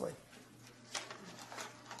honestly.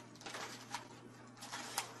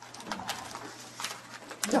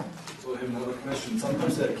 Yeah. So I have another question.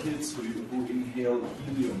 Sometimes there are kids who inhale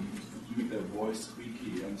helium to make their voice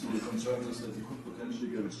squeaky, and so the concern is that you could potentially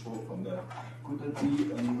get a stroke from that. Could that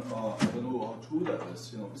be, I don't know how true that is,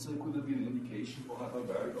 could that be an indication for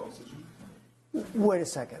hyperbaric oxygen? Wait a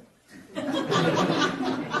second.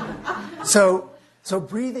 So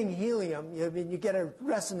breathing helium, you get a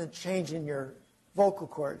resonant change in your vocal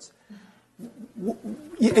cords.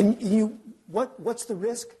 And what's the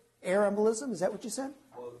risk? Air embolism? Is that what you said?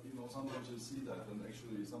 Well, sometimes you see that, and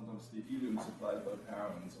actually sometimes the helium is supplied by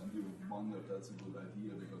parents, and you wonder if that's a good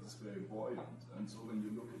idea because it's very buoyant. And so when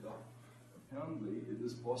you look it up, apparently it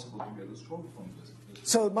is possible to get a stroke from this.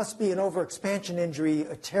 So it must be an overexpansion injury,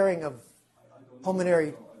 a tearing of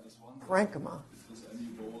pulmonary parenchyma.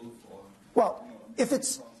 Well, if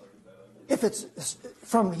it's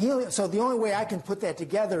from helium, so the only way I can put that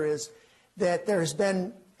together is that there has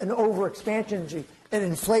been an overexpansion injury, an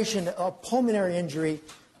inflation, a pulmonary injury,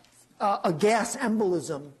 a gas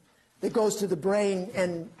embolism that goes to the brain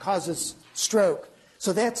and causes stroke.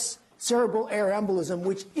 So that's cerebral air embolism,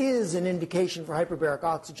 which is an indication for hyperbaric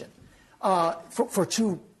oxygen for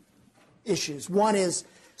two issues. One is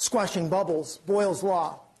squashing bubbles, Boyle's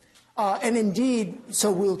law. And indeed,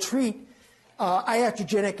 so we'll treat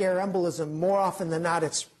iatrogenic air embolism more often than not.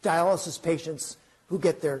 It's dialysis patients who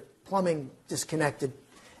get their plumbing disconnected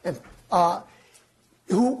and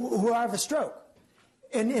who have a stroke.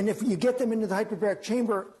 And if you get them into the hyperbaric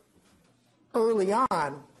chamber early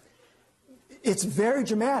on, it's very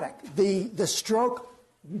dramatic. The stroke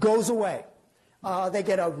goes away. They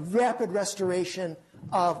get a rapid restoration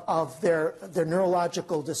of their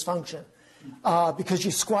neurological dysfunction because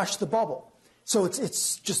you squash the bubble. So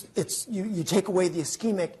you take away the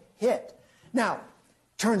ischemic hit. Now,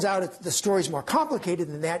 turns out the story's more complicated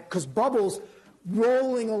than that because bubbles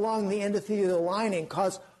rolling along the endothelial lining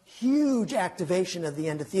cause huge activation of the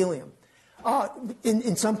endothelium.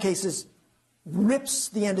 In some cases, rips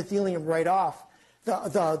the endothelium right off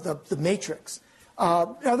the matrix. In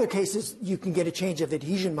other cases, you can get a change of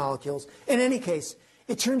adhesion molecules. In any case,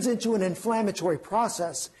 it turns into an inflammatory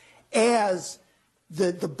process as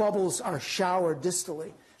the bubbles are showered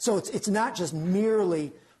distally. So it's not just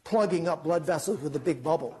merely plugging up blood vessels with a big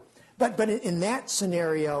bubble. But in that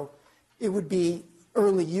scenario, it would be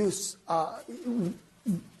early use.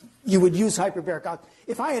 You would use hyperbaric oxygen.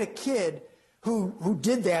 If I had a kid who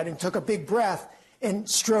did that and took a big breath and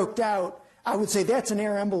stroked out, I would say that's an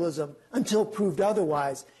air embolism until proved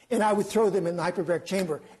otherwise, and I would throw them in the hyperbaric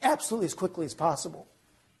chamber absolutely as quickly as possible.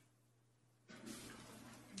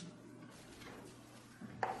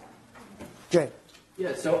 Jay.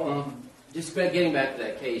 Yeah, so just getting back to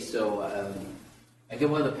that case, so I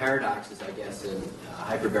think one of the paradoxes, I guess, in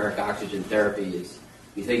hyperbaric oxygen therapy is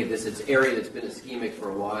you think of this, it's area that's been ischemic for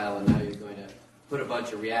a while, and now you're going to put a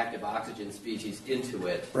bunch of reactive oxygen species into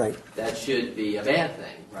it. Right. That should be a bad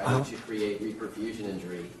thing, right? It should create reperfusion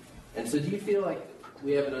injury. And so do you feel like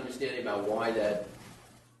we have an understanding about why that,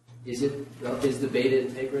 is the beta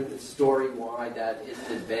integrin story why that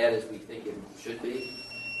isn't as bad as we think it should be?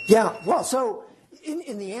 Yeah, well, so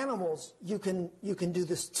in the animals, you can do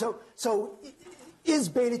this. So is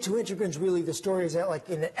beta-2 integrins really the story? Is that like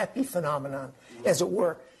an epiphenomenon, as it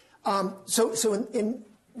were?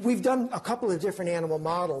 We've done a couple of different animal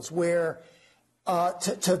models where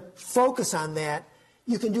to focus on that,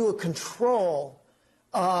 you can do a control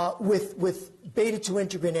with beta-2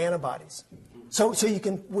 integrin antibodies. So you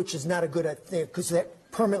can, which is not a good thing because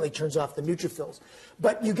that permanently turns off the neutrophils.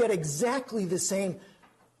 But you get exactly the same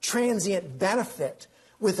transient benefit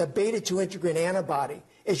with a beta-2 integrin antibody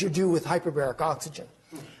as you do with hyperbaric oxygen.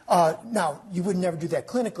 Now, you would never do that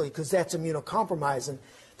clinically because that's immunocompromised. And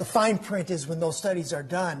the fine print is when those studies are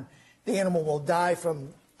done, the animal will die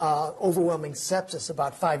from overwhelming sepsis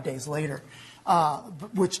about 5 days later,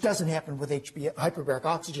 which doesn't happen with hyperbaric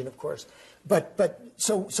oxygen, of course.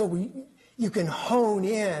 You can hone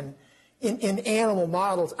in animal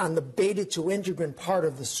models on the beta-2 integrin part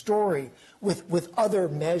of the story with other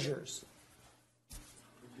measures.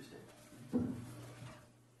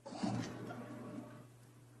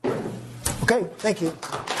 Okay, thank you.